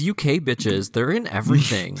 Those UK bitches, they're in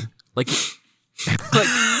everything. like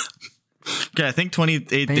Okay, I think 28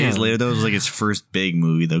 Days Later, though, was like his first big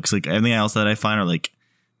movie, though. Because like everything else that I find are like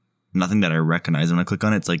nothing that I recognize when I click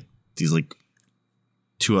on it. It's like these like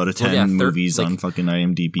 2 out of 10 movies on fucking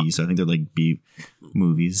IMDb. So I think they're like B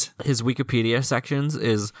movies. His Wikipedia sections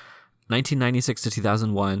is 1996 to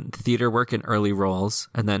 2001, theater work in early roles,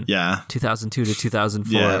 and then 2002 to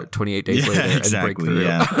 2004, 28 days later, exactly. and Breakthrough.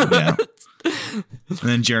 Yeah. And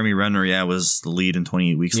then Jeremy Renner, was the lead in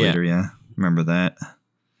 28 Weeks Later, Remember that.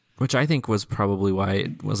 Which I think was probably why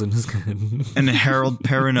it wasn't as good. And Harold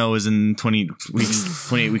Perrineau is in 28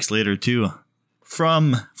 Weeks Later, too.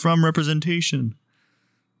 From Representation.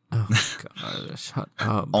 Oh, God. Shut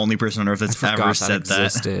up. Only person on earth that's ever said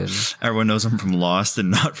that. Everyone knows him from Lost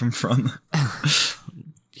and not from.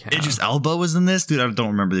 Idris Elba was in this? Dude, I don't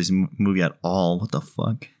remember this movie at all. What the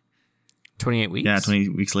fuck? 28 Weeks? Yeah,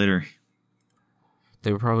 28 Weeks Later.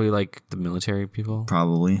 They were probably like the military people?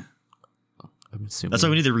 Probably. I'm assuming. That's why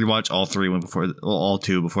we need to rewatch all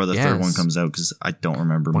two before the third one comes out, because I don't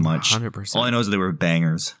remember 100%. much. All I know is that they were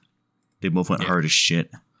bangers. They both went hard as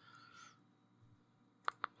shit.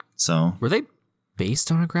 So were they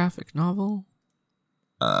based on a graphic novel?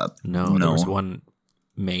 No, there was one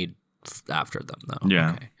made after them, though.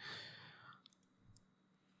 Yeah. Okay.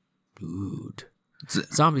 Dude.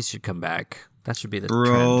 Zombies should come back. That should be the trend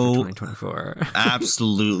for 2024.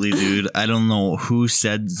 Absolutely, dude. I don't know who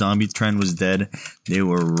said zombie trend was dead. They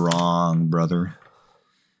were wrong, brother.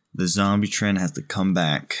 The zombie trend has to come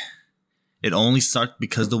back. It only sucked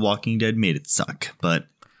because The Walking Dead made it suck, but...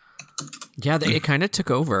 Yeah, it kind of took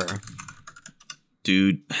over.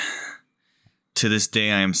 Dude, to this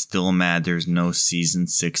day, I am still mad there's no season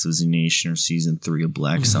 6 of Z Nation or season 3 of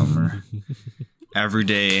Black Summer. Every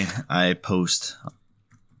day I post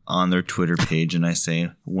on their Twitter page and I say,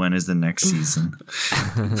 when is the next season?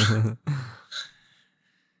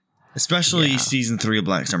 Especially season 3 of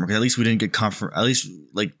Black Summer, because at least we didn't get at least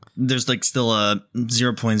like there's like still a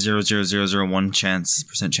 0.00001%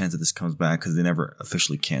 chance that this comes back, because they never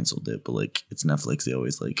officially canceled it, but like it's Netflix, they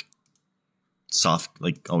always like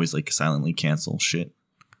always silently cancel shit.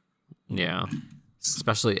 Yeah,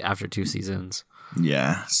 especially after 2 seasons.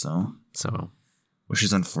 Yeah, so which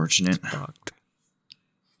is unfortunate.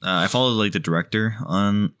 I follow like the director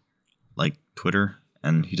on like Twitter,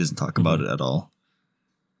 and he doesn't talk about it at all.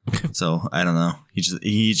 So I don't know.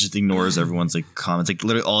 He just ignores everyone's like comments. Like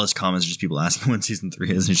literally all his comments are just people asking when season 3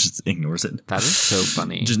 is, and he just ignores it. That is so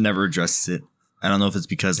funny. Just never addresses it. I don't know if it's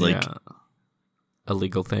because like a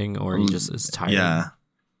legal thing, or he just is tired. Yeah.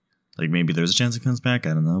 Like maybe there's a chance it comes back.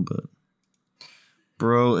 I don't know, but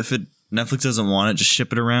bro, if Netflix doesn't want it, just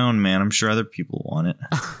ship it around, man. I'm sure other people want it.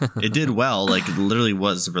 It did well. Like it literally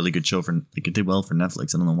was a really good show it did well for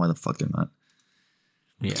Netflix. I don't know why the fuck they're not.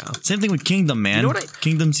 Yeah. Same thing with Kingdom, man. You know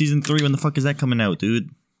Kingdom season 3, when the fuck is that coming out,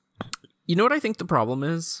 dude? You know what I think the problem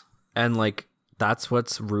is? And like that's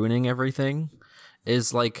what's ruining everything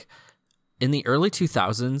is like in the early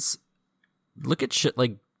 2000s, look at shit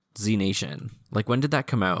like Z Nation. Like when did that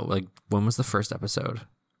come out? Like when was the first episode?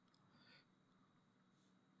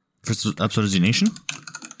 First episode of Z Nation?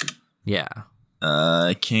 Yeah.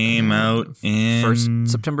 It came out in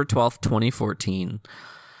September 12th, 2014.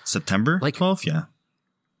 September 12th? Yeah.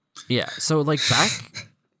 Yeah, so like back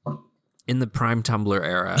in the prime Tumblr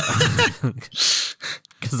era,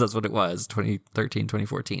 because that's what it was, 2013,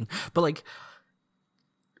 2014. But like,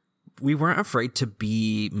 we weren't afraid to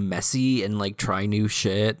be messy and like try new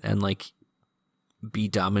shit and like be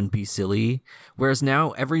dumb and be silly. Whereas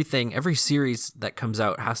now every series that comes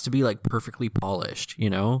out has to be like perfectly polished, you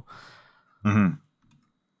know? Mm-hmm.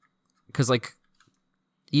 Because like,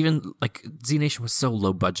 even like Z Nation was so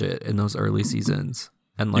low budget in those early seasons.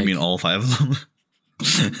 And like, you mean all 5 of them?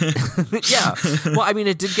 Yeah. Well, I mean,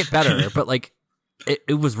 it did get better, but like,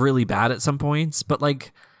 it was really bad at some points. But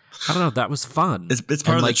like, I don't know, that was fun. It's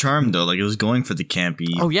part of the charm, though. Like, it was going for the campy.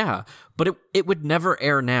 Oh yeah, but it would never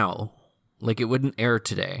air now. Like, it wouldn't air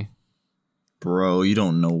today. Bro, you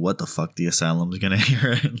don't know what the fuck the Asylum's gonna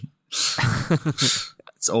air.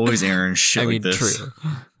 It's always airing shit like this. True.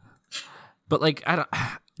 But like,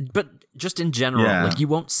 but just in general, like you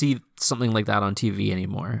won't see something like that on TV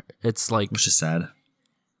anymore. It's like, which is sad.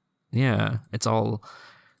 Yeah, it's all,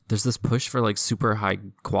 there's this push for like super high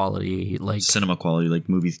quality, like cinema quality, like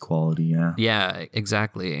movie quality. Yeah. Yeah,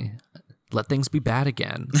 exactly. Let things be bad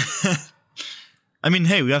again. I mean,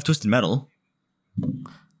 hey, we have Twisted Metal.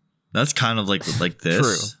 That's kind of like this.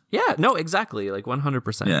 True. Yeah. No. Exactly. Like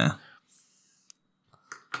 100%. Yeah.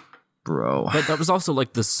 Bro. But that was also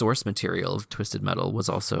like the source material of Twisted Metal was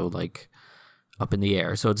also like up in the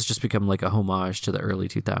air. So it's just become like a homage to the early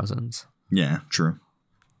 2000s. Yeah, true.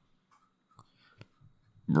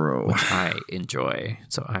 Bro. Which I enjoy,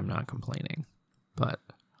 so I'm not complaining. But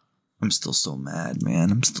I'm still so mad, man.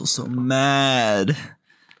 I'm still so mad.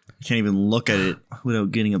 I can't even look at it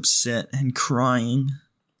without getting upset and crying.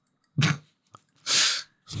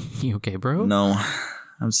 You okay, bro? No.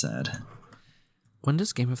 I'm sad. When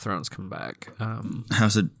does Game of Thrones come back?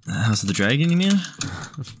 House of the Dragon, you mean?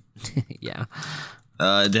 Yeah.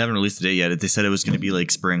 They haven't released a date yet. They said it was going to be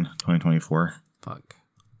like spring 2024. Fuck.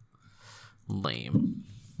 Lame.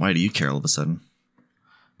 Why do you care all of a sudden?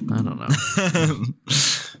 I don't know.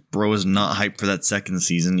 Bro is not hyped for that second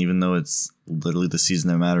season, even though it's literally the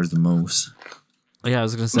season that matters the most. Yeah, I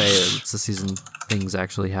was going to say it's the season things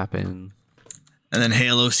actually happen. And then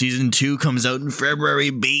Halo Season 2 comes out in February,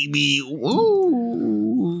 baby.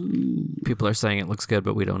 Woo! People are saying it looks good,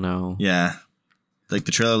 but we don't know. Yeah. Like,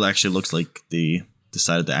 the trailer actually looks like they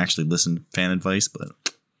decided to actually listen to fan advice, but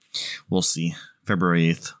we'll see.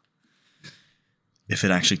 February 8th. If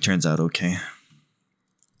it actually turns out okay.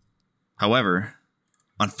 However,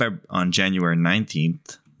 on January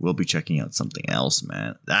 19th, we'll be checking out something else,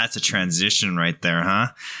 man. That's a transition right there, huh?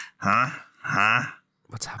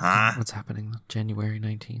 What's happening? What's happening January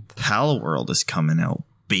 19th? Palworld is coming out,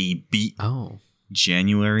 baby. Oh.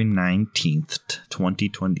 January 19th,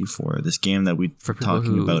 2024. This game that we've been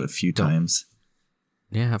talking about a few times.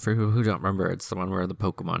 Yeah, for who don't remember, it's the one where the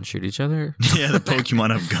Pokemon shoot each other. Yeah, the Pokemon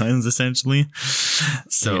have guns, essentially.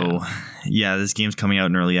 So, yeah, this game's coming out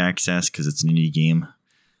in early access because it's an indie game.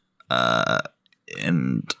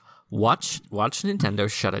 And watch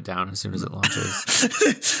Nintendo shut it down as soon as it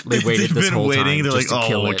launches. They waited this whole time. They're like,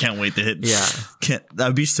 oh, I can't wait to hit. Yeah,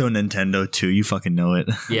 that'd be so Nintendo too. You fucking know it.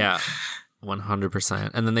 Yeah,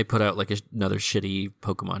 100%. And then they put out like another shitty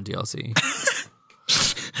Pokemon DLC.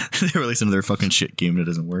 They release another fucking shit game that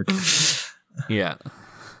doesn't work. Yeah.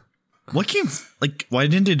 What game? Like, why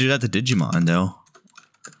didn't they do that to Digimon though?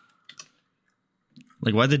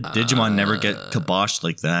 Like, why did Digimon never get kiboshed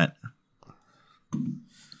like that?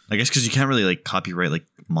 I guess because you can't really like copyright like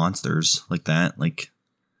monsters like that. Like,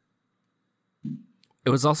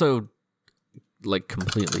 it was also like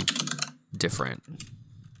completely different.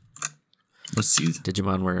 Let's see.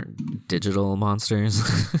 Digimon were digital monsters.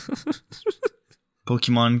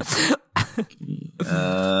 Pokemon.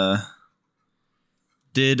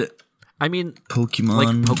 Did I mean Pokemon?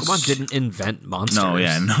 Like Pokemon didn't invent monsters. No,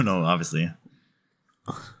 yeah, no, obviously.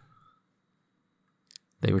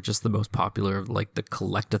 They were just the most popular of like the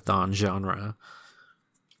collectathon genre.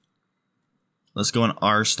 Let's go on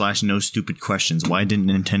r/no stupid questions. Why didn't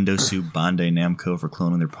Nintendo sue Bandai Namco for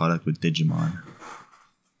cloning their product with Digimon?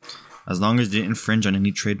 As long as they didn't infringe on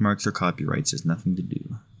any trademarks or copyrights, there's nothing to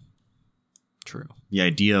do. True. The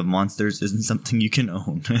idea of monsters isn't something you can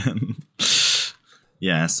own.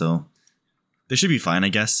 Yeah, so they should be fine, I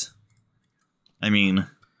guess. I mean,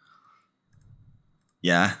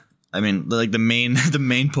 yeah. I mean, like the main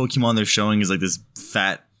Pokemon they're showing is like this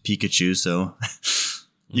fat Pikachu, so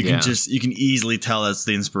you can easily tell that's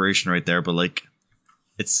the inspiration right there, but like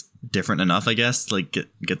it's different enough, I guess. Like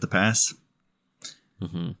get the pass.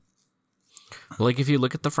 Mm-hmm. Well, like if you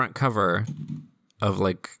look at the front cover of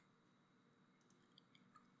like,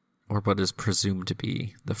 or what is presumed to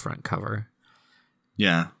be the front cover,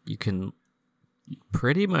 yeah, you can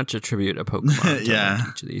pretty much attribute a Pokemon to yeah. like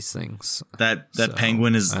each of these things. That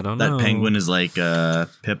penguin is penguin is like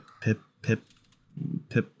Pip.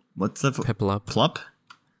 What's the Piplup? Plup?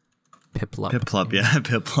 Piplup. Piplup, yeah,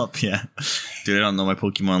 Piplup, yeah. Dude, I don't know my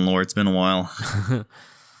Pokemon lore. It's been a while.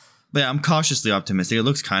 But yeah, I'm cautiously optimistic. It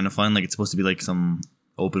looks kind of fun. Like it's supposed to be like some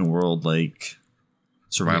open world like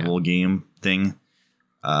survival game thing.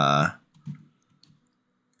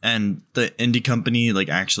 And the indie company, like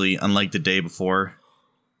actually, unlike the day before,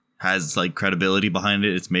 has like credibility behind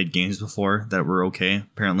it. It's made games before that were okay,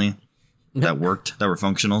 apparently. That worked, that were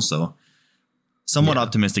functional. So somewhat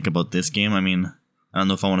optimistic about this game. I mean, I don't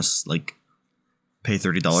know if I want to like pay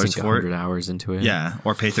 $30 for it. 100 hours into it. Yeah,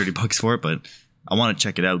 or pay $30 for it, but I want to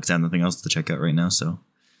check it out because I have nothing else to check out right now. So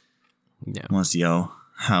yeah, I want to see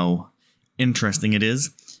how interesting it is,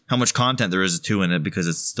 how much content there is too in it because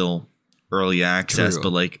it's still early access. True.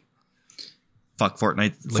 But like, fuck Fortnite.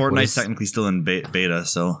 Like Fortnite's technically still in beta.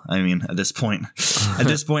 So I mean, at this point,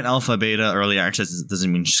 alpha, beta, early access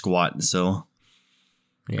doesn't mean squat. So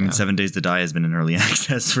I mean, 7 Days to Die has been in early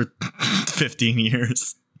access for 15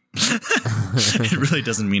 years. It really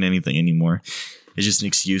doesn't mean anything anymore. It's just an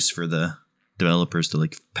excuse for the developers to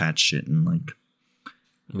like patch shit and like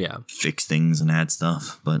fix things and add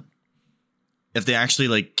stuff. But if they actually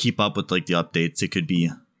like keep up with like the updates, it could be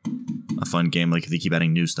a fun game. Like if they keep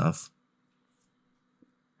adding new stuff.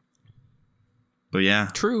 But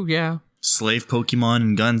yeah, true. Yeah, slave Pokemon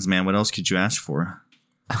and guns, man. What else could you ask for?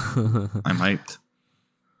 I'm hyped.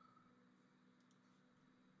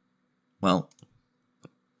 Well,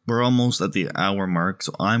 we're almost at the hour mark,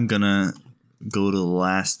 so I'm gonna go to the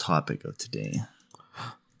last topic of today.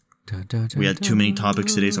 We had too many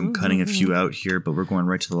topics today, so I'm cutting a few out here, but we're going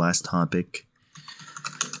right to the last topic.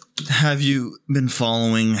 Have you been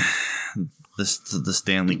following the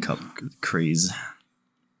Stanley Cup craze?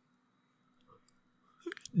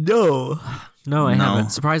 No, I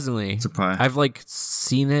haven't. Surprisingly, I've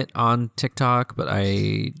seen it on TikTok, but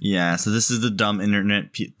yeah. So this is the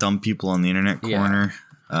dumb people on the internet corner.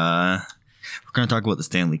 Yeah. We're gonna talk about the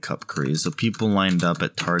Stanley Cup craze. So people lined up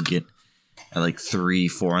at Target at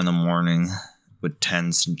 3-4 in the morning with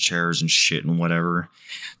tents and chairs and shit and whatever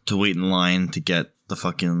to wait in line to get the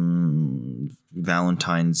fucking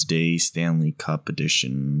Valentine's Day Stanley Cup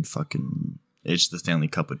edition. Fucking, it's the Stanley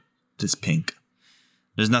Cup with this pink.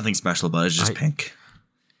 There's nothing special about it. It's just pink.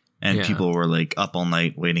 And people were up all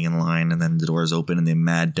night waiting in line, and then the doors open and they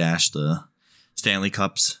mad dashed the Stanley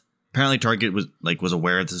Cups. Apparently Target was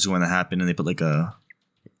aware this is going to happen, and they put a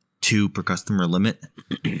 2 per customer limit.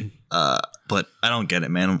 But I don't get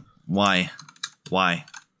it, man. Why?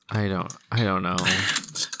 I don't know.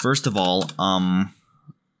 First of all,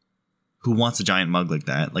 who wants a giant mug like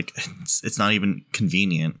that? It's not even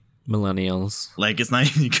convenient. Millennials. It's not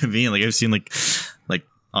even convenient. I've seen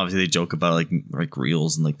obviously they joke about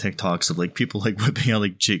reels and TikToks of people whipping out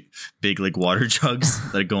big water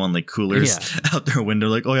jugs that go on coolers out their window.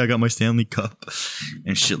 Oh yeah, I got my Stanley Cup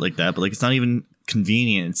and shit like that. But it's not even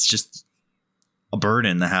convenient. It's just a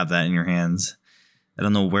burden to have that in your hands. I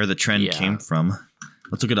don't know where the trend came from.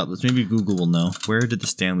 Let's look it up. Maybe Google will know. Where did the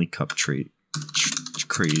Stanley Cup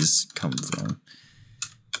craze come from?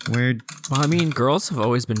 Well, I mean, girls have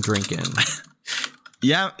always been drinking.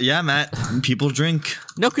 Yeah, Matt. People drink.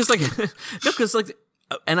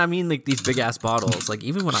 And I mean, these big ass bottles.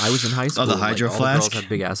 Even when I was in high school, the Hydro all Flask. the girls had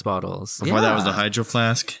big ass bottles. Before that was the Hydro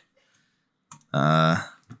Flask.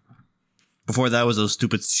 Before that was those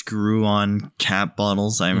stupid screw-on cap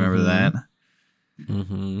bottles. I remember that.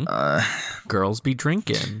 Mm-hmm. Girls be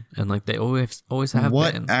drinking, and they always have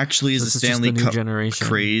what been. What actually is the Stanley Cup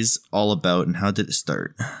craze all about, and how did it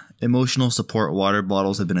start? Emotional support water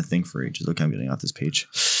bottles have been a thing for ages. Okay, I'm getting off this page.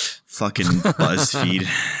 Fucking BuzzFeed.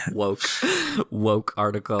 Woke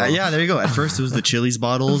article. Yeah, there you go. At first it was the Chili's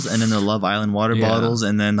bottles, and then the Love Island water bottles,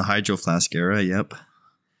 and then the Hydro Flask era. Yep.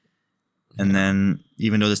 And then,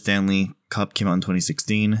 even though the Stanley Cup came out in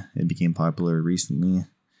 2016, it became popular recently.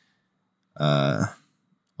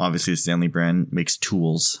 Obviously the Stanley brand makes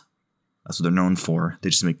tools. That's what they're known for. They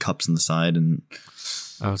just make cups on the side. And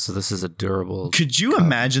so this is a durable. Could you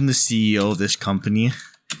imagine the CEO of this company?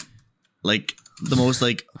 The most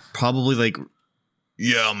probably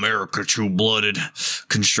America, true-blooded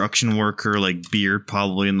construction worker, beard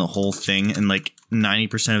probably in the whole thing, and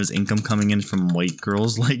 90% of his income coming in from white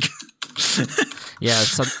girls. Yeah,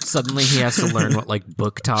 suddenly he has to learn what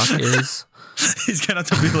book talk is. He's gonna have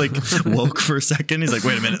to be woke for a second. He's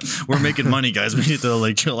wait a minute, we're making money, guys. We need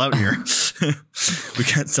to chill out here. We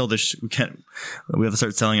can't sell this. We have to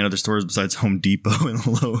start selling at other stores besides Home Depot and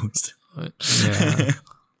Lowe's.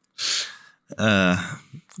 Yeah.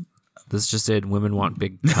 This just did. Women want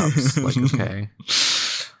big cups. Okay,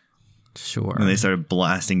 sure. And they started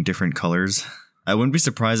blasting different colors. I wouldn't be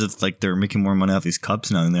surprised if they're making more money off these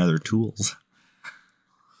cups now than they are their tools.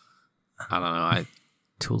 I don't know.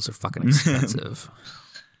 Tools are fucking expensive.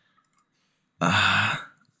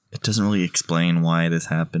 It doesn't really explain why this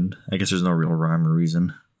happened. I guess there's no real rhyme or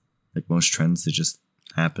reason. Most trends, they just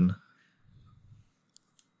happen.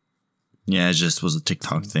 Yeah, it just was a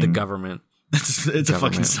TikTok thing. The government. It's a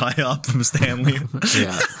fucking psyop from Stanley.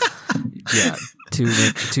 Yeah.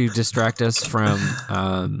 To distract us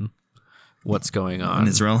from what's going on in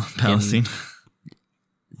Israel, Palestine.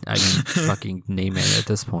 I can fucking name it at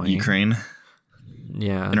this point. Ukraine.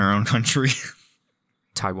 Yeah. In our own country.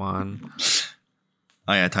 Taiwan.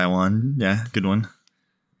 Oh yeah, Taiwan. Yeah, good one.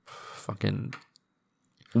 Fucking.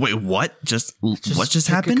 Wait, what? What just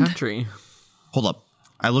happened? Country. Hold up.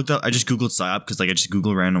 I just Googled psyop because I just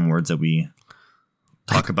Google random words that we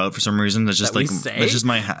talk about for some reason. That's just that's just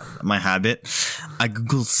my habit. I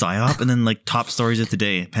Googled psyop and then top stories of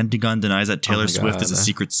today. Pentagon denies that Taylor Swift is a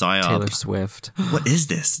secret psyop. Taylor Swift. What is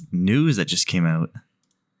this news that just came out?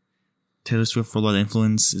 Taylor Swift worldwide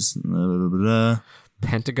influence is blah, blah, blah.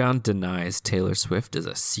 Pentagon denies Taylor Swift is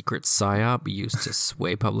a secret psyop used to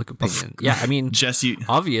sway public opinion. Yeah, I mean, Jesse,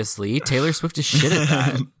 obviously Taylor Swift is shit at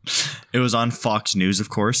that. It was on Fox News, of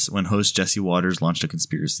course, when host Jesse Waters launched a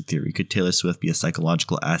conspiracy theory. Could Taylor Swift be a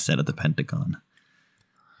psychological asset of the Pentagon?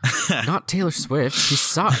 Not Taylor Swift. She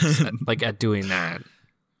sucks at doing that.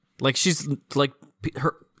 She's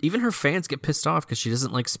even her fans get pissed off because she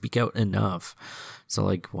doesn't speak out enough.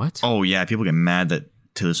 So what? Oh yeah, people get mad that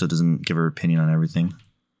Taylor Swift doesn't give her opinion on everything.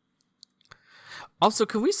 Also,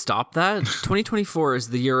 can we stop that? 2024 is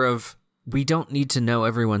the year of we don't need to know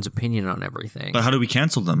everyone's opinion on everything. But how do we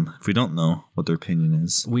cancel them if we don't know what their opinion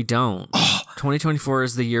is? We don't. 2024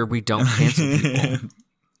 is the year we don't cancel people.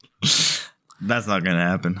 That's not going to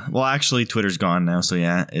happen. Well, actually, Twitter's gone now, so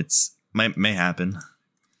yeah, it's may happen.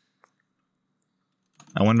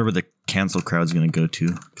 I wonder where the cancel crowd's going to go to,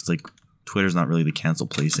 because like Twitter's not really the cancel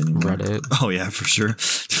place anymore. Reddit. Oh yeah, for sure.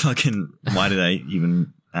 Fucking, why did I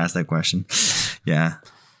even ask that question? Yeah.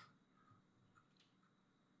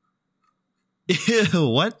 Ew,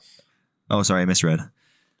 what? Oh, sorry, I misread.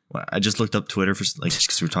 Well, I just looked up Twitter for like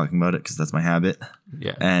because we were talking about it because that's my habit.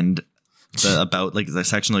 Yeah. And about like the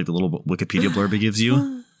section, like the little Wikipedia blurb it gives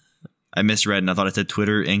you, I misread and I thought it said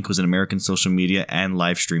Twitter Inc. was an American social media and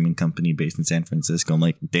live streaming company based in San Francisco. I'm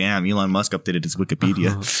like, damn, Elon Musk updated his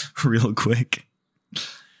Wikipedia real quick.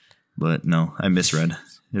 But no, I misread.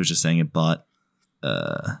 It was just saying it bought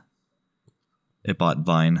Vine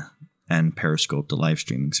and Periscope, the live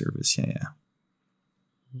streaming service. Yeah.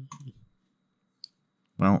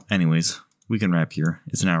 Well, anyways, we can wrap here.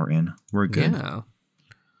 It's an hour in. We're good. Yeah.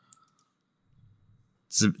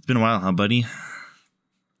 It's been a while, huh, buddy?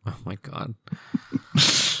 Oh my god.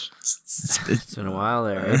 It's been a while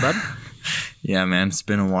there, eh, bud? Yeah, man, it's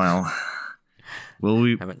been a while. Will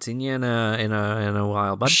we? Haven't seen you in a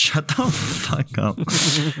while, bud. Shut the fuck up.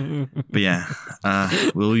 But yeah,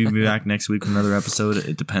 will we be back next week with another episode?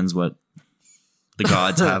 It depends what the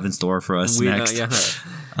gods have in store for us next.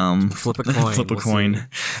 Flip a coin. Flip a coin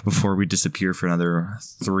before we disappear for another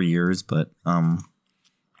 3 years. But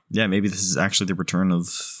yeah, maybe this is actually the return of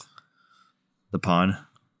the pod.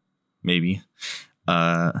 Maybe.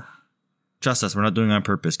 Trust us, we're not doing it on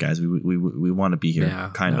purpose, guys. We want to be here. Yeah,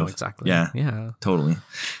 kind of. Exactly. Yeah. Totally.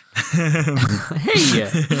 Hey.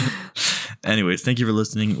 Anyways, thank you for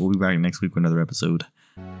listening. We'll be back next week with another episode.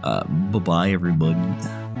 Bye-bye, everybody.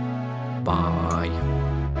 Bye.